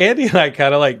Andy and I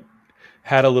kind of like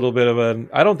had a little bit of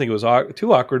I don't think it was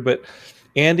too awkward, but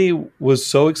Andy was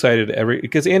so excited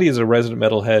because Andy is a resident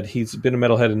metalhead. He's been a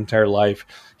metalhead his entire life.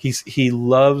 He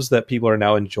loves that people are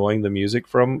now enjoying the music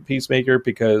from Peacemaker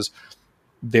because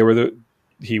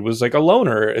he was like a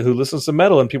loner who listens to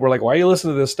metal, and people are like, "Why are you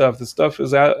listening to this stuff? This stuff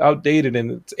is outdated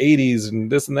and it's 80s and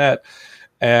this and that."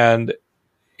 And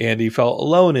Andy felt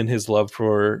alone in his love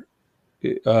for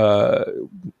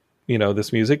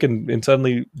this music, and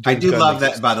suddenly I do love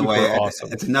that. By the way,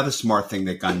 awesome. It's another smart thing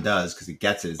that Gunn does because he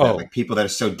gets it. Is that like people that are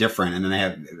so different, and then they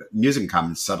have music in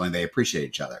common, suddenly they appreciate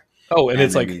each other. Oh, and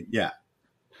it's like, yeah,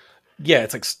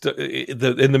 it's like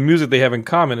the music they have in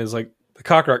common is like the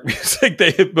cock rock music.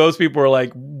 Most people are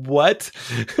like, "What?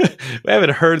 We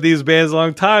haven't heard these bands in a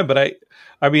long time." But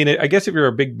I mean, I guess if you're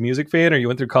a big music fan or you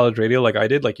went through college radio like I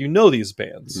did, like these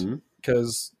bands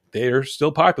because they are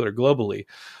still popular globally.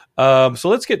 So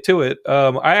let's get to it.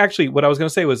 What I was going to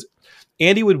say was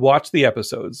Andy would watch the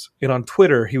episodes, and on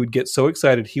Twitter, he would get so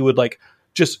excited. He would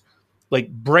just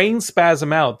brain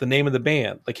spasm out the name of the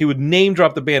band. Like he would name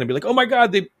drop the band and be like, "Oh my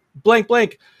God, they blank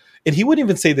blank." And he wouldn't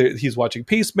even say that he's watching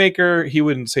Peacemaker. He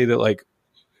wouldn't say that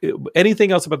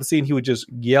anything else about the scene. He would just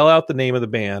yell out the name of the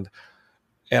band.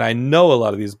 And I know a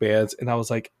lot of these bands. And I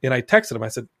was like, and I texted him. I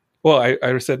said,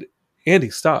 I said, "Andy,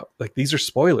 stop. Like, these are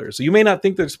spoilers. So you may not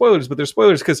think they're spoilers, but they're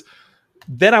spoilers." Because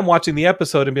then I'm watching the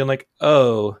episode and being like,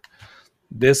 "Oh,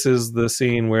 this is the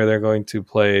scene where they're going to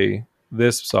play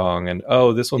this song, and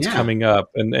oh, this one's Yeah. coming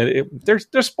up, and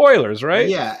they're spoilers, right?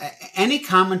 Yeah, any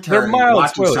commentary mild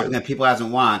watching spoilers. something that people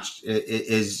hasn't watched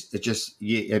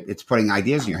it's putting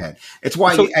ideas in your head. It's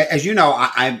why, So- as you know,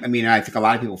 I mean, I think a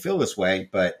lot of people feel this way,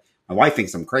 but my wife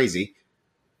thinks I'm crazy,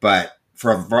 but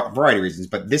for a variety of reasons.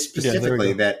 But this there we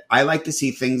specifically, go. that I like to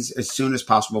see things as soon as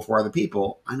possible for other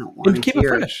people. I don't want And to keep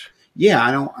hear it fresh. Yeah,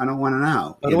 I don't want to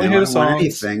know. I don't want to hear the songs.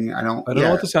 Anything. I don't know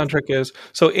what the soundtrack is.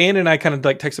 So Ann and I kind of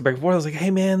like texted back and forth. I was like,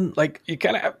 "Hey man, like you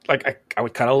kind of like I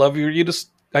would kind of love you to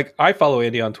like I follow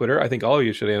Andy on Twitter. I think all of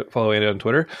you should follow Andy on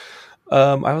Twitter."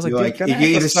 I was like, you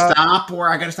either stop or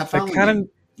I got to stop following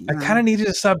I kind of need you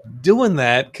to stop doing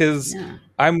that because Yeah.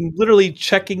 I'm literally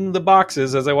checking the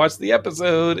boxes as I watch the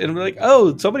episode, and I'm like,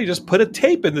 "Oh, somebody just put a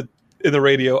tape in the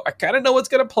radio. I kind of know what's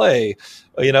going to play,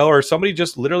 or somebody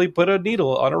just literally put a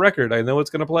needle on a record. I know what's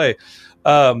going to play."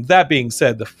 That being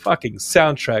said, the fucking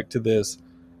soundtrack to this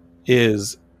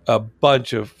is a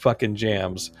bunch of fucking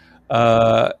jams.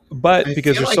 But I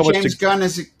because feel there's so like much James Gunn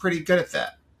is pretty good at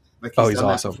that. Like he's done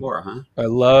that awesome. before, huh? I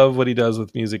love what he does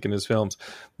with music in his films.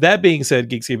 That being said,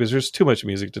 Geekscape, there's too much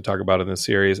music to talk about in this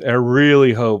series. And I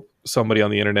really hope somebody on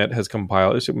the internet has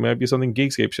compiled, it might be something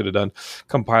Geekscape should have done,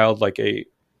 compiled like a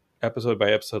episode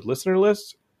by episode listener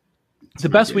list. The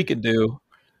best we can do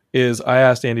is I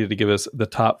asked Andy to give us the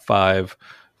top 5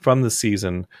 from the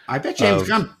season. I bet James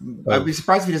Gunn. I'd be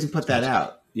surprised if he doesn't put that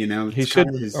out. He should.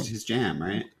 His jam,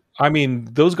 right? I mean,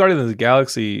 those Guardians of the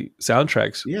Galaxy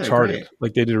soundtracks charted. Great.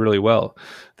 Like they did really well.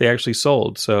 They actually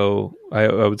sold. So I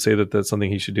would say that that's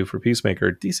something he should do for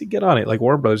Peacemaker. DC, get on it. Like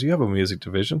Warner Brothers, you have a music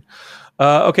division.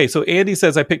 Okay, so Andy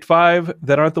says, I picked 5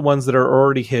 that aren't the ones that are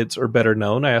already hits or better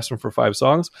known. I asked him for 5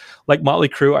 songs. Like Motley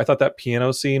Crue, I thought that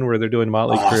piano scene where they're doing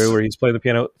Motley Crue, where he's playing the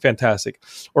piano, fantastic.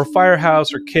 Or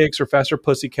Firehouse or Kicks or Faster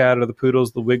Pussycat or the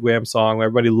Poodles, the Wigwam song.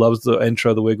 Everybody loves the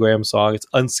intro of the Wigwam song. It's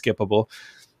unskippable.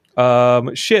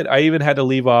 I even had to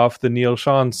leave off the Neil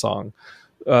Sean song.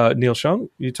 Neil Sean,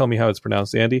 you tell me how it's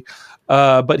pronounced, Andy.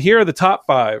 But here are the top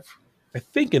 5, I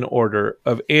think in order,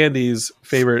 of Andy's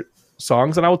favorite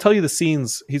songs, and I will tell you the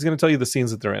scenes. He's going to tell you the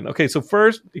scenes that they're in. Okay, so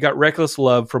first you got Reckless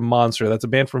Love from Monster. That's a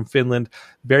band from Finland,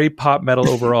 very pop metal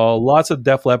overall, lots of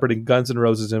Def Leppard and Guns N'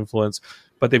 Roses influence,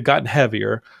 but they've gotten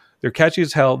heavier. They're catchy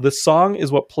as hell. This song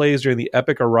is what plays during the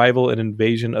epic arrival and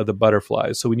invasion of the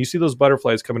butterflies. So when you see those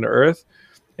butterflies coming to Earth,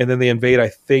 and then they invade, I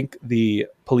think, the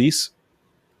police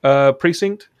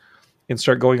precinct and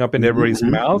start going up into everybody's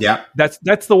mouth. Yeah,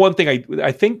 that's the one thing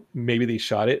I think maybe they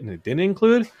shot it and it didn't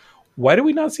include. Why do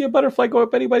we not see a butterfly go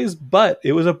up anybody's butt?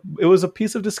 It was a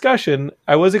piece of discussion.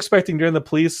 I was expecting during the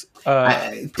police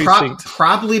precinct.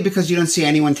 Probably because you don't see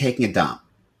anyone taking a dump.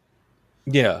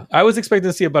 Yeah, I was expecting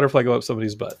to see a butterfly go up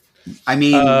somebody's butt. I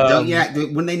mean,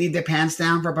 wouldn't they need their pants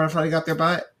down for a butterfly to go up their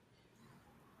butt?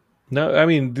 No, I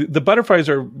mean, the butterflies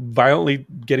are violently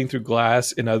getting through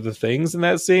glass and other things in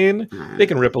that scene. They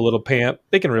can rip a little pant.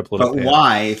 But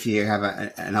why, if you have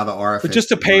another orifice? But just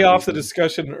to pay off the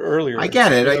discussion earlier. I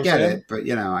get it. I get it. But,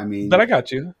 I mean. But I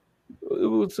got you.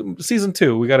 Season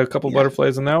 2, we got a couple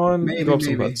butterflies in that one. Maybe.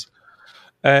 Some butts.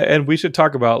 And we should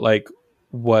talk about, like,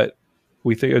 what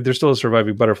we think. There's still a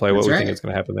surviving butterfly. What we think is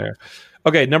going to happen there.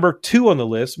 Okay, number 2 on the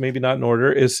list, maybe not in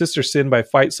order, is Sister Sin by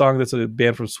Fight Song. That's a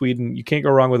band from Sweden. You can't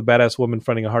go wrong with a badass woman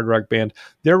fronting a hard rock band.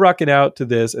 They're rocking out to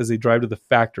this as they drive to the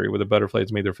factory where the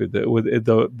butterflies made their food.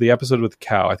 The episode with the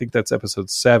cow, I think that's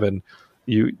episode 7.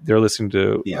 They're listening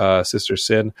to Sister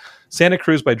Sin. Santa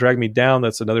Cruz by Drag Me Down.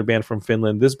 That's another band from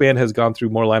Finland. This band has gone through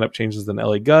more lineup changes than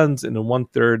LA Guns in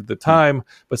 1/3 the time,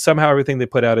 but somehow everything they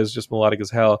put out is just melodic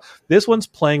as hell. This one's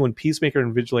playing when Peacemaker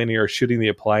and Vigilante are shooting the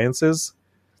appliances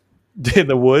in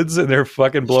the woods and they're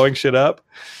fucking blowing shit up.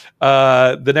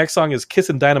 The next song is Kiss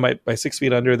and Dynamite by 6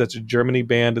 Feet Under. That's a Germany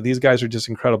band. These guys are just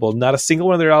incredible. Not a single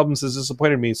one of their albums has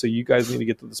disappointed me, so you guys need to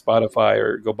get to the Spotify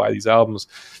or go buy these albums.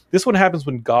 This one happens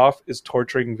when Goff is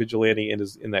torturing Vigilante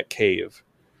in that cave.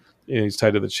 And he's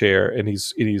tied to the chair and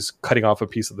he's cutting off a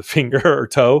piece of the finger or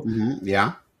toe. Mm-hmm.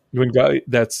 Yeah.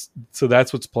 That's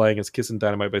what's playing is Kiss and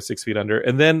Dynamite by 6 Feet Under.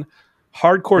 And then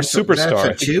Hardcore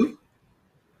Superstar. 2?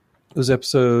 It was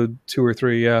episode 2 or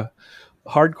 3, yeah.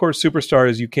 Hardcore Superstar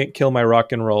is You Can't Kill My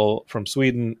Rock and Roll from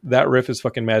Sweden. That riff is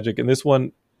fucking magic. And this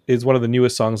one is one of the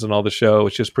newest songs in all the show,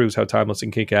 which just proves how timeless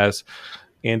and kick-ass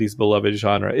Andy's beloved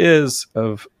genre is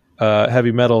of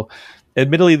heavy metal.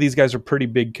 Admittedly, these guys are pretty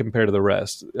big compared to the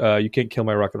rest. You Can't Kill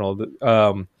My Rock and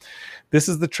Roll. This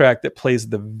is the track that plays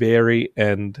at the very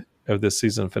end of this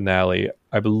season finale,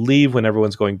 I believe, when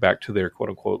everyone's going back to their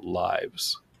quote-unquote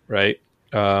lives, right?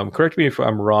 Correct me if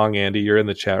I'm wrong, Andy. You're in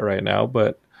the chat right now,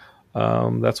 but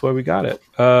that's why we got it.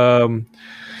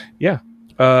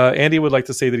 Andy would like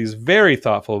to say that he's very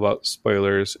thoughtful about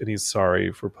spoilers, and he's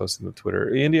sorry for posting to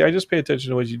Twitter. Andy, I just pay attention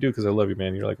to what you do because I love you,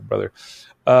 man. You're like a brother.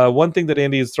 One thing that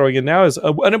Andy is throwing in now is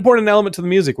an important element to the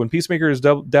music. When Peacemaker is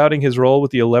doubting his role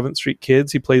with the 11th Street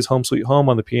Kids, he plays "Home Sweet Home"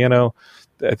 on the piano.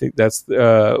 I think that's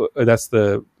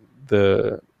the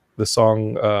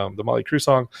song, the Motley Crue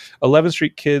song. 11th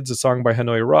Street Kids, a song by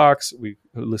Hanoi Rocks. We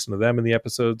listen to them in the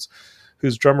episodes.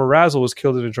 Whose drummer Razzle was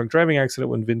killed in a drunk driving accident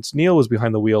when Vince Neil was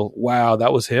behind the wheel. Wow,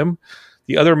 that was him.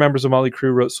 The other members of Motley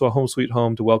Crue wrote "So Home Sweet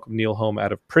Home" to welcome Neil home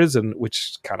out of prison,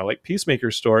 which is kind of like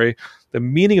Peacemaker's story. The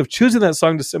meaning of choosing that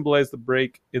song to symbolize the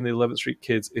break in the 11th Street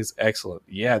Kids is excellent.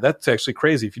 Yeah, that's actually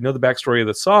crazy. If you know the backstory of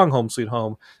the song "Home Sweet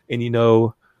Home" and you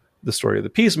know the story of the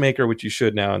Peacemaker, which you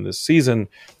should now in this season,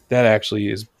 that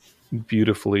actually is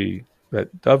beautifully,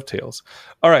 that dovetails.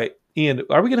 All right, Ian,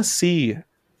 are we going to see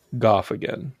Goff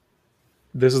again?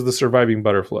 This is the surviving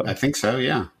butterfly. I think so,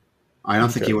 yeah. I don't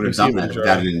think he would have done that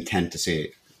without an intent to see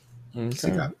it.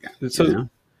 Okay. So,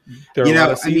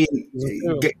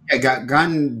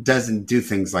 Gunn doesn't do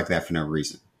things like that for no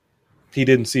reason. He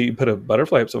didn't put a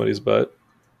butterfly up somebody's butt.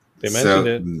 They mentioned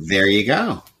it. There you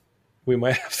go. We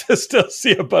might have to still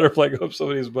see a butterfly go up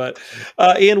somebody's butt.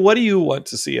 Ian, what do you want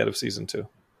to see out of season 2?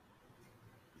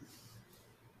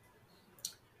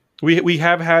 We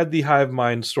have had the hive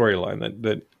mind storyline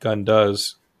that Gunn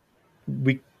does.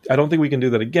 I don't think we can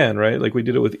do that again, right? Like we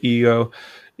did it with Ego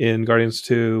in Guardians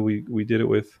 2. We did it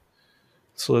with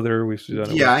Slither. We've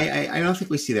done it. Yeah, I don't think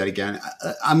we see that again.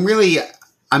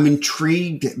 I'm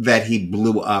intrigued that he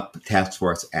blew up Task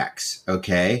Force X.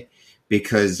 Okay,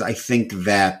 because I think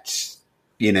that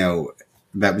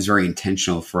that was very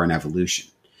intentional for an evolution.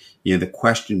 The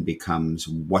question becomes,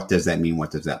 what does that mean?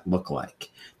 What does that look like?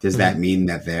 Does that mean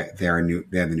that they're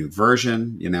the new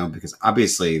version? Because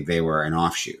obviously they were an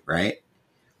offshoot, right,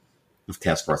 of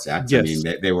Task Force X. Yes. I mean,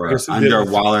 they were under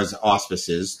Waller's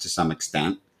auspices to some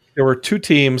extent. There were 2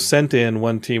 teams sent in.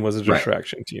 One team was a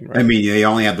distraction team, right? I mean, they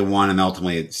only had the one and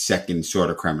ultimately second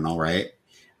sort of criminal, right,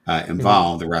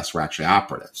 involved. The rest were actually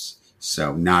operatives.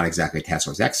 So not exactly a Task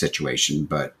Force X situation,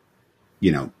 but,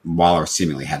 Waller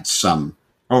seemingly had some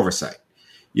oversight.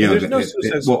 There's no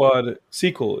Suicide Squad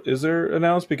sequel. Is there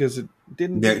announced? Because it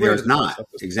didn't. There's not.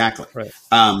 Exactly. Right.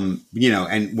 And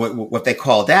what they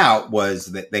called out was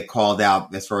that they called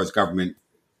out, as far as government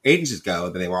agencies go,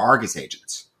 that they were Argus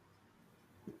agents.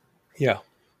 Yeah.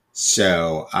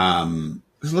 So,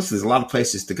 listen, there's a lot of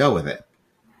places to go with it.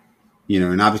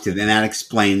 And obviously then that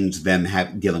explains them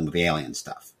dealing with the alien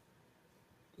stuff.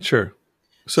 Sure.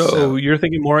 So you're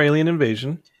thinking more alien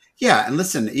invasion. Yeah, and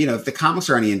listen, if the comics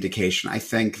are any indication, I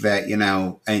think that,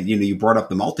 and you brought up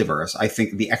the multiverse, I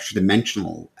think the extra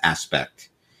dimensional aspect,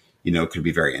 could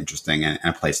be very interesting and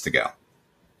a place to go.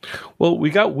 Well,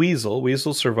 we got Weasel.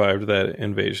 Weasel survived that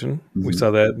invasion. Mm-hmm. We saw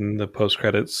that in the post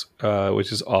credits,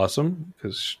 which is awesome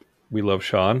because we love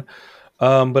Sean.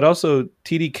 But also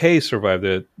TDK survived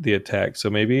the attack. So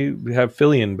maybe we have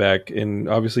Fillion back, and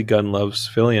obviously Gunn loves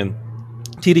Fillion.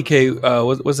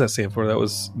 TDK, what's that stand for? That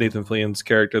was Nathan Fillion's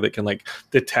character that can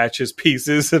detach his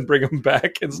pieces and bring them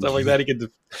back and stuff like that.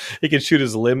 He can shoot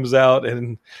his limbs out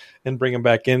and bring them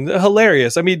back in.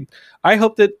 Hilarious. I mean, I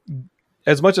hope that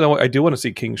as much as I do want to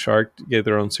see King Shark get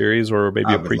their own series or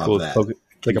maybe a prequel,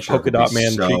 like a Polka Dot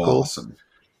Man prequel. Awesome.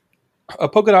 A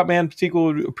Polka Dot Man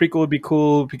prequel would be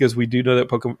cool because we do know that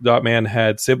Polka Dot Man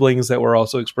had siblings that were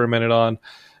also experimented on.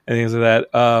 And things like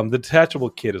that. The detachable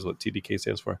kid is what TDK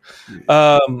stands for.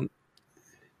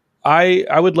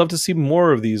 I would love to see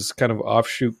more of these kind of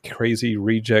offshoot, crazy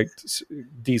reject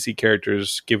DC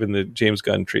characters given the James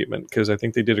Gunn treatment, because I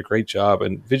think they did a great job.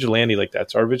 And Vigilante,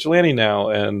 that's our Vigilante now.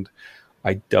 And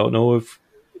I don't know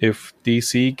if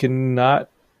DC cannot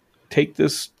take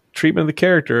this treatment of the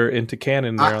character into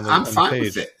canon there on the page. I'm fine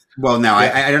with it. Well, no,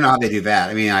 yeah. I don't know how they do that.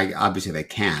 I mean, obviously they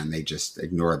can. They just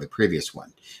ignore the previous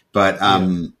one. But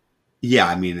yeah,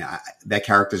 I mean, that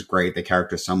character's great. The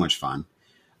character's so much fun.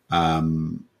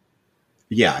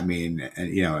 Yeah, I mean,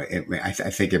 I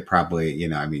think it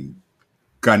probably, I mean,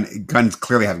 Gunn's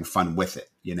clearly having fun with it.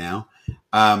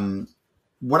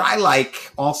 What I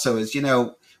like also is,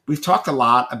 we've talked a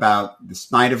lot about the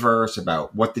Snyderverse,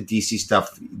 about what the DC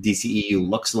stuff, DCEU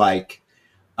looks like.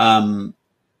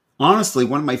 Honestly,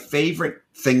 one of my favorite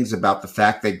things about the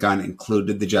fact that Gunn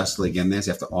included the Justice League in this,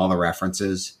 after all the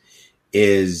references,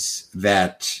 is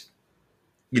that,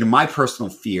 my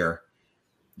personal fear,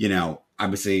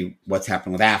 obviously what's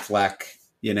happened with Affleck,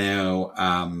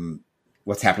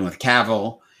 what's happened with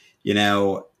Cavill,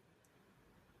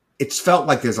 it's felt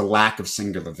like there's a lack of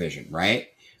singular vision, right?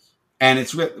 And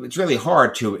it's really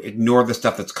hard to ignore the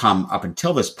stuff that's come up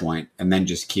until this point and then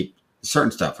just keep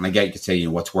certain stuff. And I get you could say, you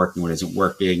know, what's working, what isn't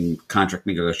working, contract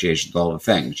negotiations, all the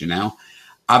things, you know.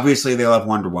 Obviously, they love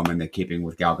Wonder Woman. They're keeping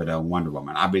with Gal Gadot and Wonder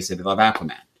Woman. Obviously, they love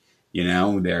Aquaman. You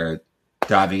know, they're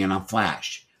diving in on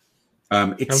Flash.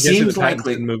 It seems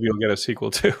likely the movie will get a sequel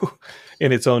too,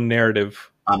 in its own narrative.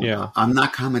 I'm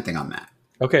not commenting on that.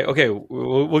 Okay.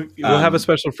 We'll have a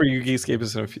special for you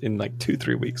Geekscapists in like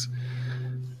 2-3 weeks.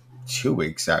 2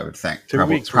 weeks, I would think. 2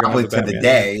 weeks, probably to the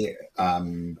day.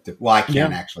 Well, I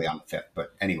can't actually on the 5th,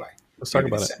 but anyway, let's talk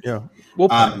about it. Yeah, we'll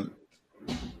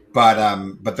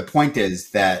but the point is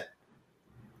that,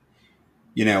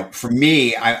 you know, for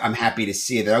me, I'm happy to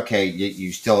see that. Okay,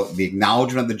 you still the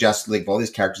acknowledgement of the Justice League, of all these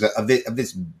characters of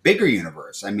this bigger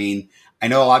universe. I mean, I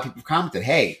know a lot of people have commented,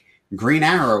 "Hey, Green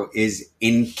Arrow is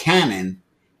in canon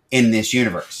in this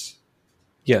universe."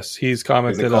 Yes, he's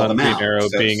commented on Green Arrow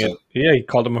he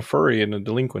called him a furry and a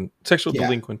delinquent, sexual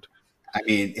delinquent. I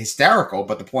mean, hysterical,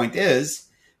 but the point is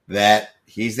that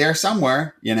he's there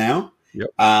somewhere, you know? Yep.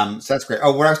 So that's great.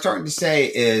 Oh, what I was starting to say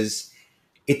is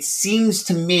it seems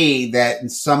to me that in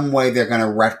some way they're going to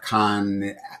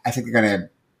retcon. I think they're going to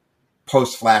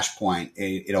post Flashpoint.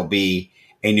 It'll be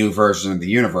a new version of the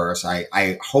universe.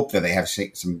 I hope that they have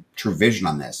some true vision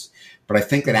on this, but I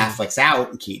think that Affleck's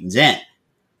out and Keaton's in.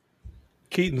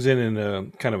 Keaton's in a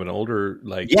kind of an older,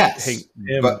 like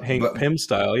Hank Pym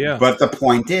style, yeah. But the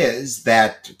point is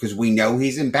that because we know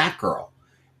he's in Batgirl,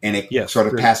 and it sort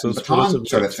of passing the baton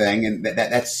sort of thing, and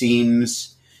that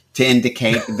seems to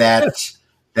indicate that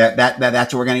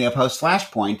that's what we're going to get post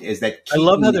Flashpoint is that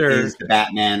Keaton is the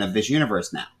Batman of this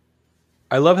universe now.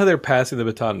 I love how they're passing the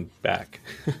baton back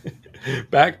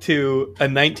to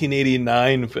a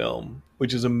 1989 film,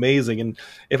 which is amazing. And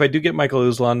if I do get Michael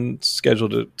Uslan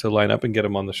scheduled to line up and get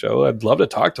him on the show, I'd love to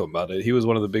talk to him about it. He was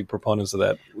one of the big proponents of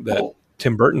that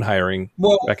Tim Burton hiring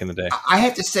back in the day. I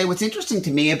have to say what's interesting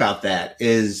to me about that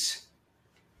is,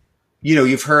 you know,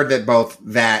 you've heard that both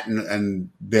that and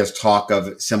there's talk of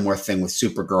a similar thing with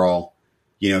Supergirl,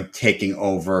 you know, taking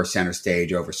over center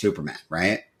stage over Superman,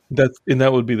 right?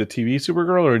 That would be the TV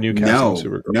Supergirl or a new casting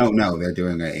Supergirl? No. They're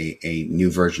doing a new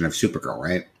version of Supergirl,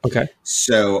 right? Okay.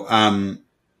 So,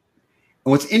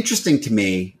 what's interesting to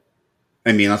me,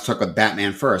 I mean, let's talk about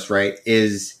Batman first, right?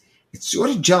 Is it sort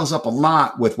of gels up a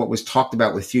lot with what was talked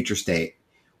about with Future State,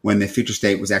 when the Future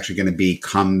State was actually going to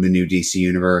become the new DC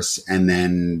universe, and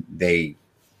then they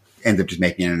ended up just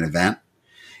making it an event.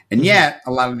 And yet,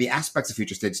 a lot of the aspects of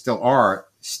Future State still are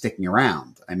sticking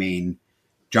around. I mean,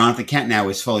 Jonathan Kent now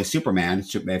is fully Superman.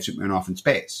 They have Superman off in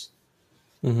space,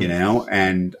 you know,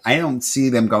 and I don't see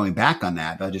them going back on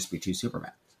that. They'll just be two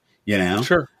Supermans, you know?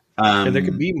 Sure. And there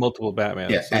could be multiple Batmans.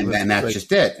 Yeah, so and that's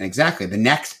just it. Exactly. The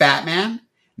next Batman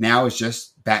now is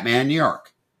just Batman New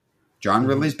York. John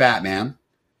Ridley's Batman,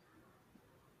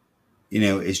 you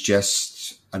know, is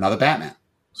just another Batman.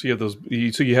 So you have those.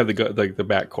 So you have the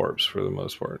Bat Corps for the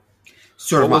most part.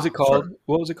 Sort of. What was it called?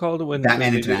 What was it called when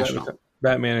Batman International?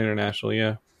 Batman International.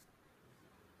 Yeah.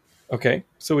 Okay,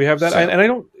 so we have that, and I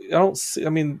don't see. I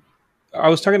mean, I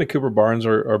was talking to Cooper Barnes,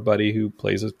 our buddy who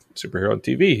plays a superhero on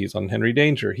TV. He's on Henry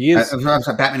Danger. He is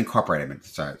Batman Incorporated.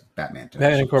 Sorry, Batman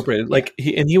Incorporated. Like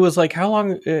he was like, how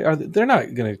long are they're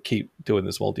not going to keep doing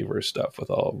this multiverse stuff with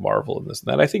all Marvel and this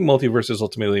and that? I think multiverse is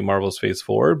ultimately Marvel's phase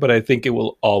forward, but I think it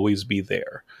will always be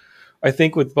there. I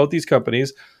think with both these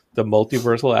companies, the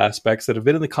multiversal aspects that have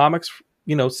been in the comics,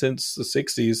 you know, since the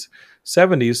 60s,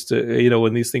 70s to, you know,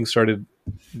 when these things started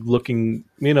looking,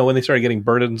 you know, when they started getting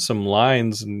burdensome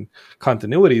lines and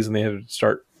continuities and they had to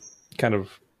start kind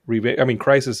of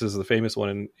Crisis is the famous one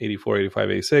in 84,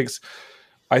 85, 86.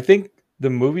 I think the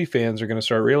movie fans are going to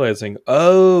start realizing,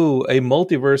 a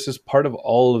multiverse is part of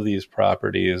all of these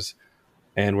properties,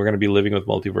 and we're going to be living with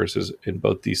multiverses in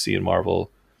both DC and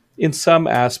Marvel in some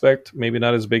aspect, maybe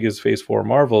not as big as Phase 4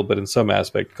 Marvel, but in some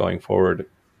aspect going forward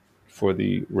for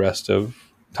the rest of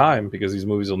time, because these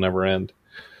movies will never end.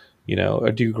 You know,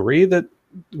 do you agree that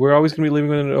we're always going to be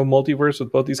living in a multiverse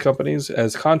with both these companies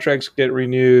as contracts get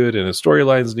renewed and as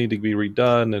storylines need to be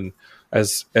redone and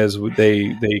as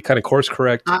they kind of course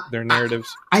correct their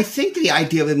narratives? I think the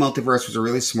idea of the multiverse was a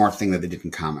really smart thing that they did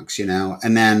in comics, you know,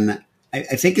 and then I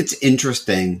think it's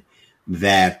interesting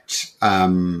that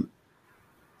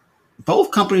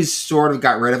both companies sort of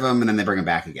got rid of them and then they bring them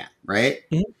back again, right?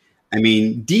 Mm-hmm. I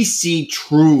mean, DC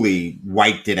truly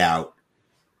wiped it out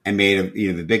and made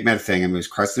the big meta thing. I mean, it was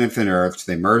Crisis on Infinite Earths.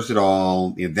 They merged it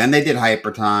all. You know, then they did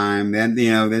Hyper Time. Then,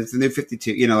 you know, there's the New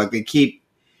 52. You know, like they keep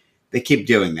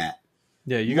doing that.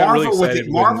 Yeah, you got really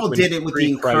excited. Marvel did it with the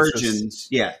incursions.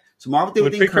 Yeah, so Marvel did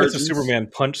with the incursions. Pre-Crisis Superman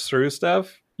punched through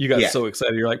stuff. You got so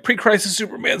excited. You're like, Pre-Crisis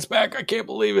Superman's back. I can't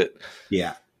believe it.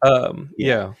 Yeah.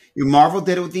 Yeah. Marvel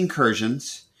did it with the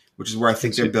Incursions, which is where I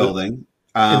think they're building.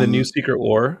 In the New Secret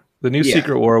War. The New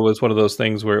Secret War was one of those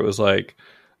things where it was like,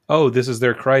 oh, this is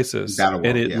their crisis. Battleworld,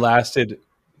 and it lasted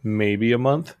maybe a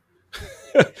month.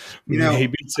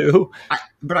 Maybe two.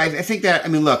 But I think that, I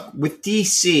mean, look, with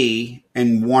DC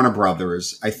and Warner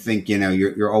Brothers, I think,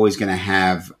 you're always going to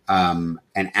have an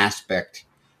aspect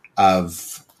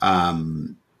of a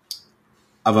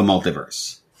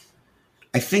multiverse.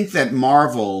 I think that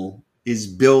Marvel is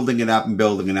building it up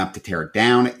to tear it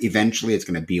down. Eventually, it's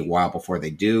going to be a while before they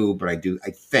do. But I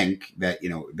think that,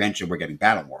 eventually we're getting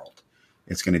Battleworld.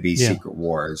 It's going to be Secret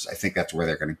Wars. I think that's where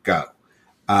they're going to go.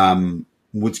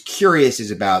 What's curious is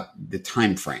about the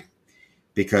time frame,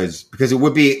 because it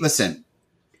would be, listen,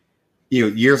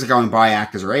 years are going by,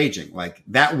 actors are aging. Like,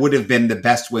 that would have been the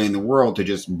best way in the world to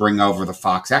just bring over the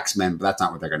Fox X-Men, but that's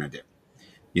not what they're going to do.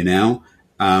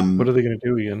 What are they going to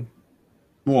do, Ian?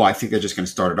 Well, I think they're just going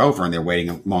to start it over, and they're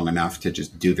waiting long enough to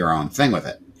just do their own thing with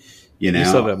it. You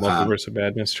saw that Multiverse of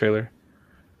Madness trailer?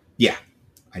 Yeah,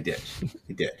 I did.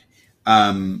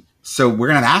 So we're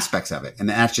going to have aspects of it, and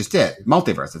that's just it.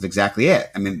 Multiverse, that's exactly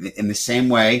it. I mean, in the same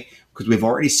way, because we've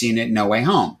already seen it in No Way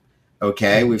Home.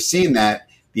 Okay, we've seen that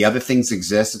the other things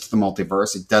exist. It's the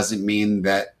multiverse. It doesn't mean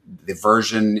that the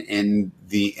version in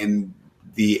the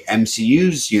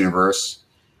MCU's universe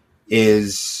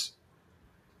looks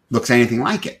anything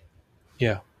like it.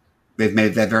 Yeah, they've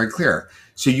made that very clear.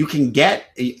 So you can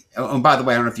get. Oh, and by the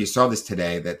way, I don't know if you saw this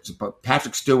today, that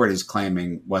Patrick Stewart is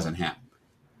claiming wasn't him.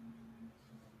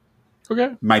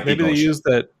 Okay, maybe they used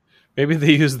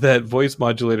that voice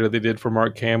modulator they did for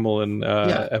Mark Hamill in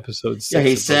episode 6. Yeah,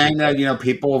 he's saying that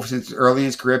people, since early in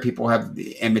his career, people have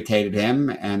imitated him,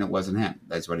 and it wasn't him.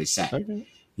 That's what he's saying. Okay.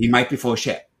 He might be full of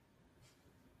shit.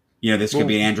 This could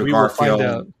be an Andrew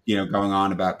Garfield, going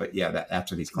on about, but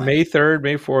that's what he's claiming. May 3rd,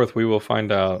 May 4th, we will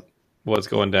find out what's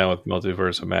going down with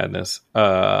Multiverse of Madness.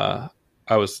 I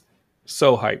was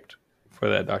so hyped for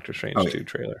that Doctor Strange 2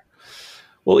 trailer.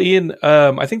 Well, Ian,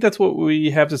 I think that's what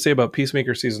we have to say about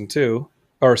Peacemaker season 2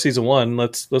 or season 1.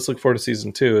 Let's look forward to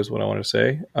season 2 is what I want to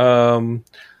say.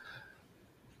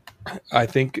 I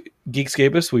think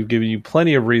Geekscapists, we've given you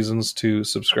plenty of reasons to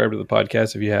subscribe to the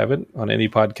podcast if you haven't on any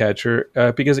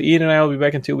podcatcher, because Ian and I will be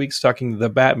back in 2 weeks talking The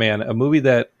Batman, a movie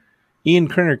that Ian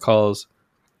Kerner calls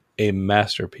a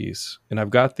masterpiece. And I've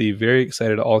got the very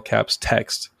excited all caps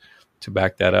text to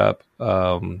back that up.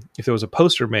 If there was a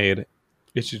poster made,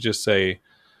 it should just say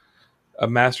a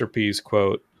masterpiece,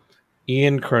 quote,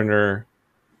 Ian Kerner,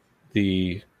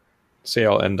 the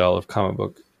say-all end-all of comic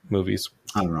book movies.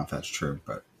 I don't know if that's true,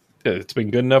 but it's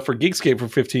been good enough for Geekscape for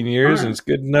 15 years, and it's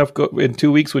good enough in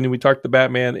 2 weeks when we talk the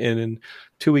Batman, and in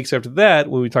 2 weeks after that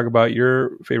when we talk about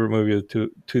your favorite movie of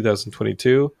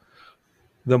 2022,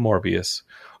 The Morbius.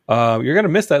 You're going to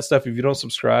miss that stuff if you don't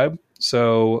subscribe,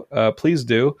 so please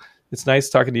do. It's nice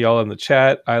talking to y'all in the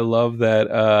chat. I love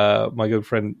that my good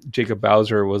friend Jacob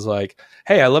Bowser was like,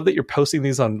 hey, I love that you're posting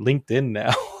these on LinkedIn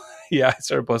now. Yeah, I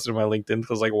started posting on my LinkedIn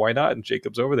because, like, why not? And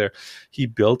Jacob's over there. He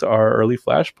built our early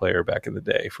Flash player back in the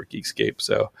day for Geekscape.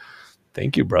 So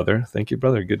thank you, brother.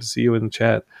 Good to see you in the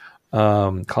chat.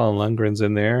 Colin Lundgren's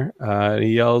in there.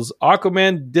 He yells,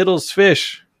 Aquaman diddles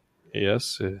fish.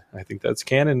 Yes, I think that's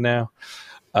canon now.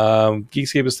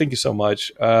 Geekscapists, thank you so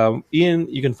much. Ian,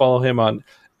 you can follow him on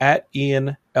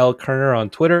 @Ian L. Kerner on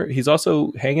Twitter. He's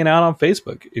also hanging out on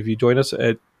Facebook. If you join us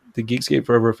at the Geekscape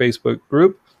Forever Facebook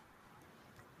group,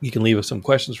 you can leave us some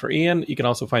questions for Ian. You can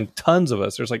also find tons of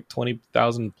us. There's like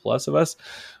 20,000 plus of us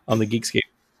on the Geekscape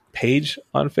page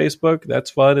on Facebook. That's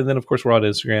fun. And then, of course, we're on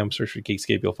Instagram. Search for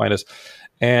Geekscape. You'll find us.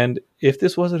 And if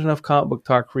this wasn't enough comic book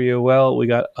talk for you, well, we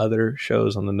got other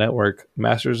shows on the network.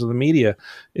 Masters of the Media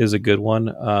is a good one.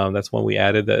 That's one we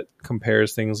added that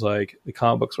compares things like the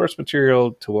comic book source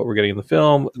material to what we're getting in the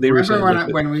film. Remember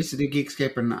when we used to do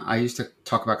Geekscape and I used to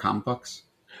talk about comic books?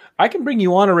 I can bring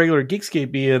you on a regular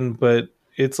Geekscape, Ian, but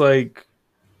it's like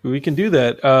we can do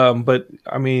that. But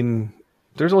I mean,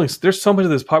 there's so much of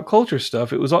this pop culture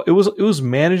stuff. It was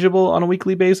manageable on a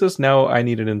weekly basis. Now I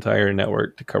need an entire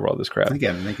network to cover all this crap. I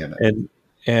get it.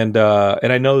 And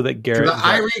I know that Garrett.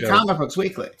 I read comic books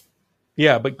weekly.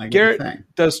 Yeah, but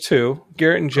Garrett does too.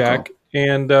 Garrett and Jack,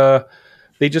 and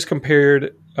they just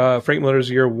compared Frank Miller's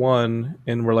Year One,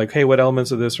 and we're like, hey, what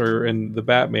elements of this are in the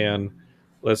Batman?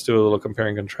 Let's do a little compare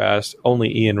and contrast.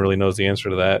 Only Ian really knows the answer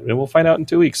to that, and we'll find out in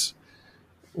 2 weeks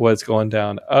what's going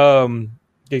down.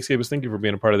 Geekscapists, thank you for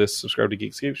being a part of this. Subscribe to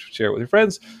Geekscape, share it with your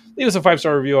friends. Leave us a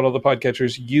 5-star review on all the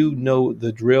podcatchers. You know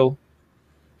the drill.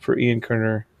 For Ian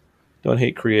Kerner, don't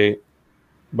hate, create.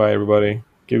 Bye, everybody.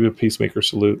 Give you a Peacemaker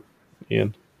salute,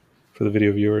 Ian, for the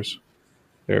video viewers.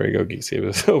 There we go. Geekscape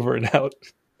is over and out.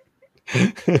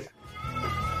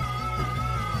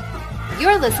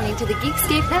 You're listening to the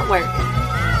Geekscape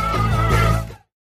Network.